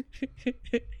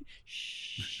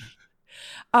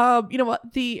 You know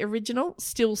what? The original,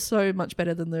 still so much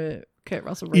better than the Kurt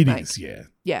Russell remake. It is, yeah.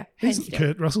 Yeah, hands Isn't down.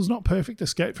 Kurt Russell's not perfect?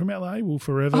 Escape from LA will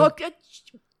forever. Oh, God.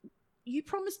 You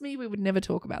promised me we would never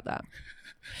talk about that.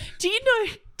 Do you know?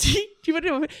 Do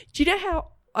you know how?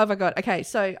 Oh my God. Okay,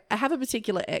 so I have a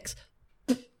particular ex.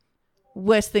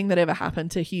 Worst thing that ever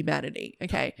happened to humanity.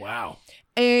 Okay. Wow.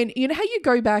 And you know how you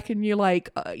go back and you're like,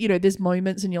 there's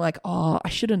moments and you're like, oh, I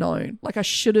should have known. Like I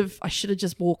should have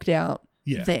just walked out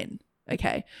then.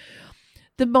 Okay.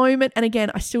 The moment, and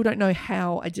again, I still don't know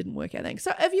how I didn't work out then.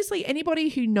 So obviously anybody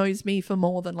who knows me for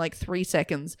more than like 3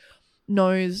 seconds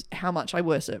knows how much I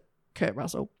worship Kurt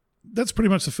Russell. That's pretty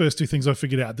much the first two things I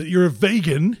figured out, that you're a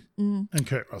vegan and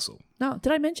Kurt Russell. No,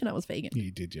 did I mention I was vegan? Yeah,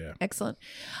 you did, yeah. Excellent.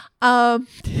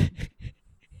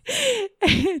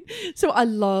 So I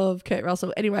love Kurt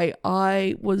Russell. Anyway,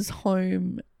 I was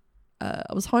home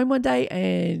one day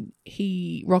and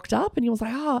he rocked up and he was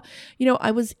like,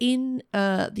 I was in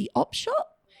the op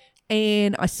shop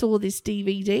and I saw this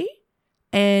DVD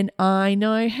and I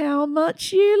know how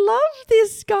much you love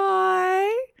this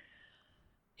guy.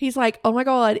 He's like, oh my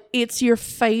God, it's your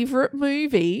favorite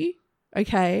movie.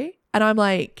 Okay. And I'm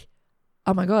like,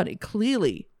 oh my God, it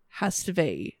clearly has to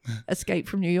be Escape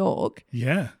from New York.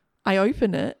 Yeah. I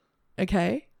open it.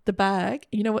 Okay. The bag.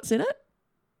 You know what's in it?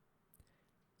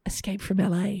 Escape from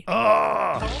LA.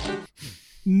 Oh,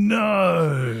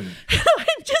 no.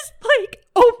 I'm just like,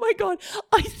 oh my God.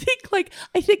 I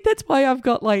think that's why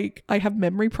I have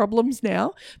memory problems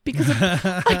now because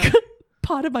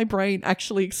part of my brain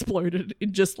actually exploded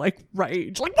in just like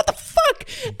rage. Like, what the fuck?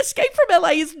 Escape from LA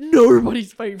is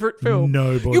nobody's favorite film.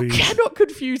 You cannot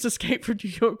confuse Escape from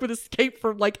New York with Escape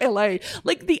from like LA.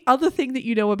 Like the other thing that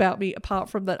you know about me,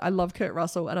 apart from that I love Kurt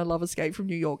Russell and I love Escape from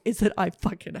New York, is that I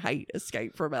fucking hate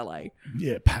Escape from LA.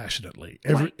 Yeah, passionately.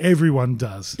 Everyone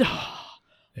does.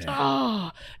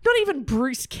 Not even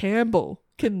Bruce Campbell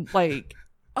can like,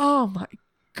 oh my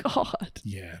God.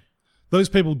 Yeah. Those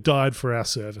people died for our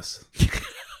service.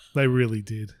 They really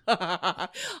did.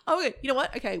 Okay, you know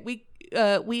what? Okay, we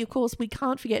of course we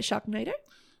can't forget Sharknado.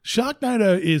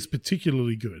 Sharknado is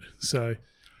particularly good. So,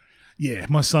 yeah,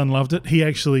 my son loved it. He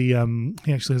actually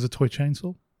has a toy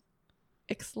chainsaw.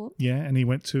 Excellent. Yeah, and he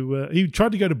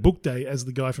tried to go to book day as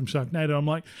the guy from Sharknado. I'm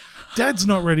like, Dad's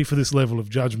not ready for this level of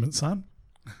judgment, son.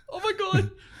 Oh my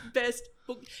God, best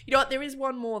book. You know what? There is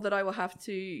one more that I will have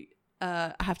to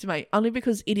make, only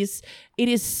because it is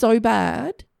so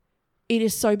bad. It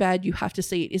is so bad you have to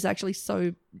see it. It's actually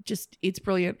it's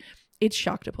brilliant. It's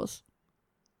Sharktopus.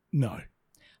 No.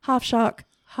 Half shark,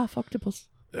 half octopus.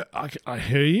 I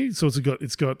hear you. So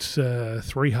it's got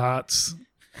 3 hearts,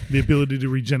 the ability to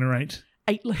regenerate,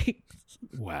 8 legs.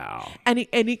 Wow. And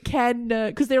it can,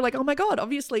 because they're like, oh my God,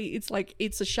 obviously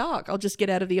it's a shark. I'll just get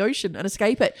out of the ocean and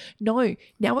escape it. No,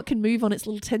 now it can move on its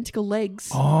little tentacle legs.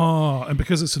 Oh, and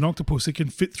because it's an octopus, it can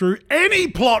fit through any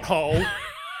plot hole.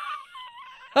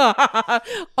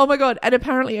 Oh my God. And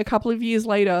apparently a couple of years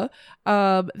later,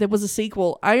 there was a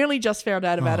sequel. I only just found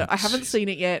out about it. I haven't seen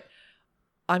it yet.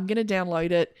 I'm going to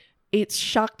download it. It's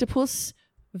Sharktopus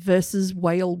versus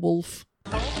Whale Wolf.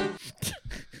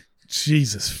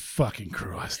 Jesus fucking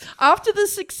Christ. After the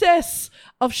success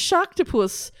of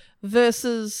Sharktopus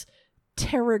versus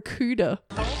Terracuda.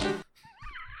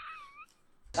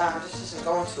 This isn't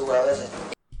going too well, is it?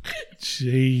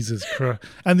 Jesus Christ.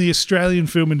 And the Australian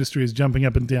film industry is jumping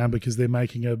up and down because they're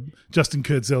making Justin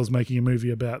Kurzel's making a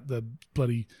movie about the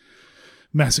bloody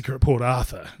massacre at Port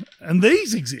Arthur. And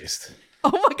these exist. Oh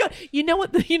my God. You know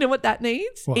what that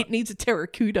needs? What? It needs a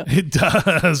Terracuda. It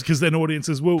does, because then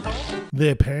audiences will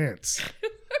their pants.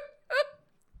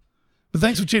 But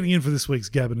thanks for tuning in for this week's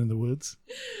Gabbin' in the Woods.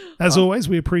 As always,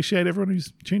 we appreciate everyone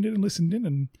who's tuned in and listened in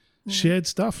and shared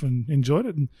stuff and enjoyed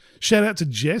it. And shout out to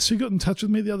Jess, who got in touch with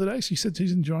me the other day. She said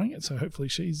she's enjoying it, so hopefully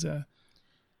she's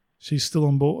still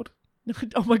on board.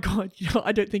 Oh my God.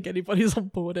 I don't think anybody's on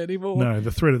board anymore. No,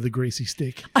 the threat of the greasy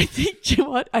stick. I think, you know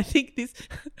what? I think this...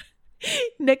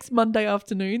 Next Monday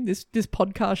afternoon, this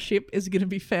podcast ship is going to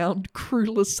be found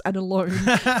crewless and alone,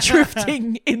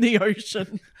 drifting in the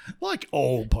ocean. Like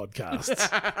all podcasts.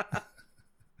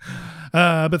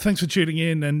 But thanks for tuning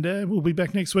in, and we'll be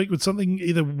back next week with something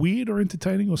either weird or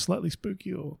entertaining or slightly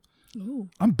spooky. Or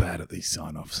I'm bad at these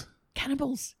sign-offs.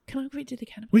 Cannibals. Can we do the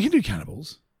cannibals? We can do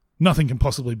cannibals. Nothing can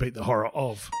possibly beat the horror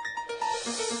of...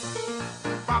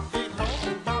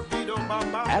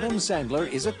 Adam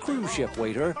Sandler is a cruise ship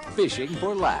waiter fishing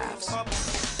for laughs.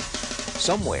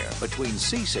 Somewhere between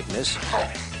seasickness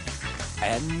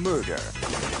and murder,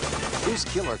 his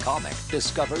killer comic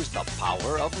discovers the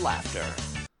power of laughter.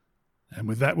 And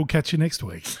with that, we'll catch you next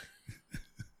week.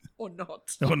 Or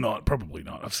not. Or not. Probably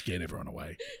not. I've scared everyone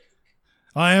away.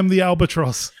 I am the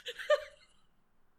albatross.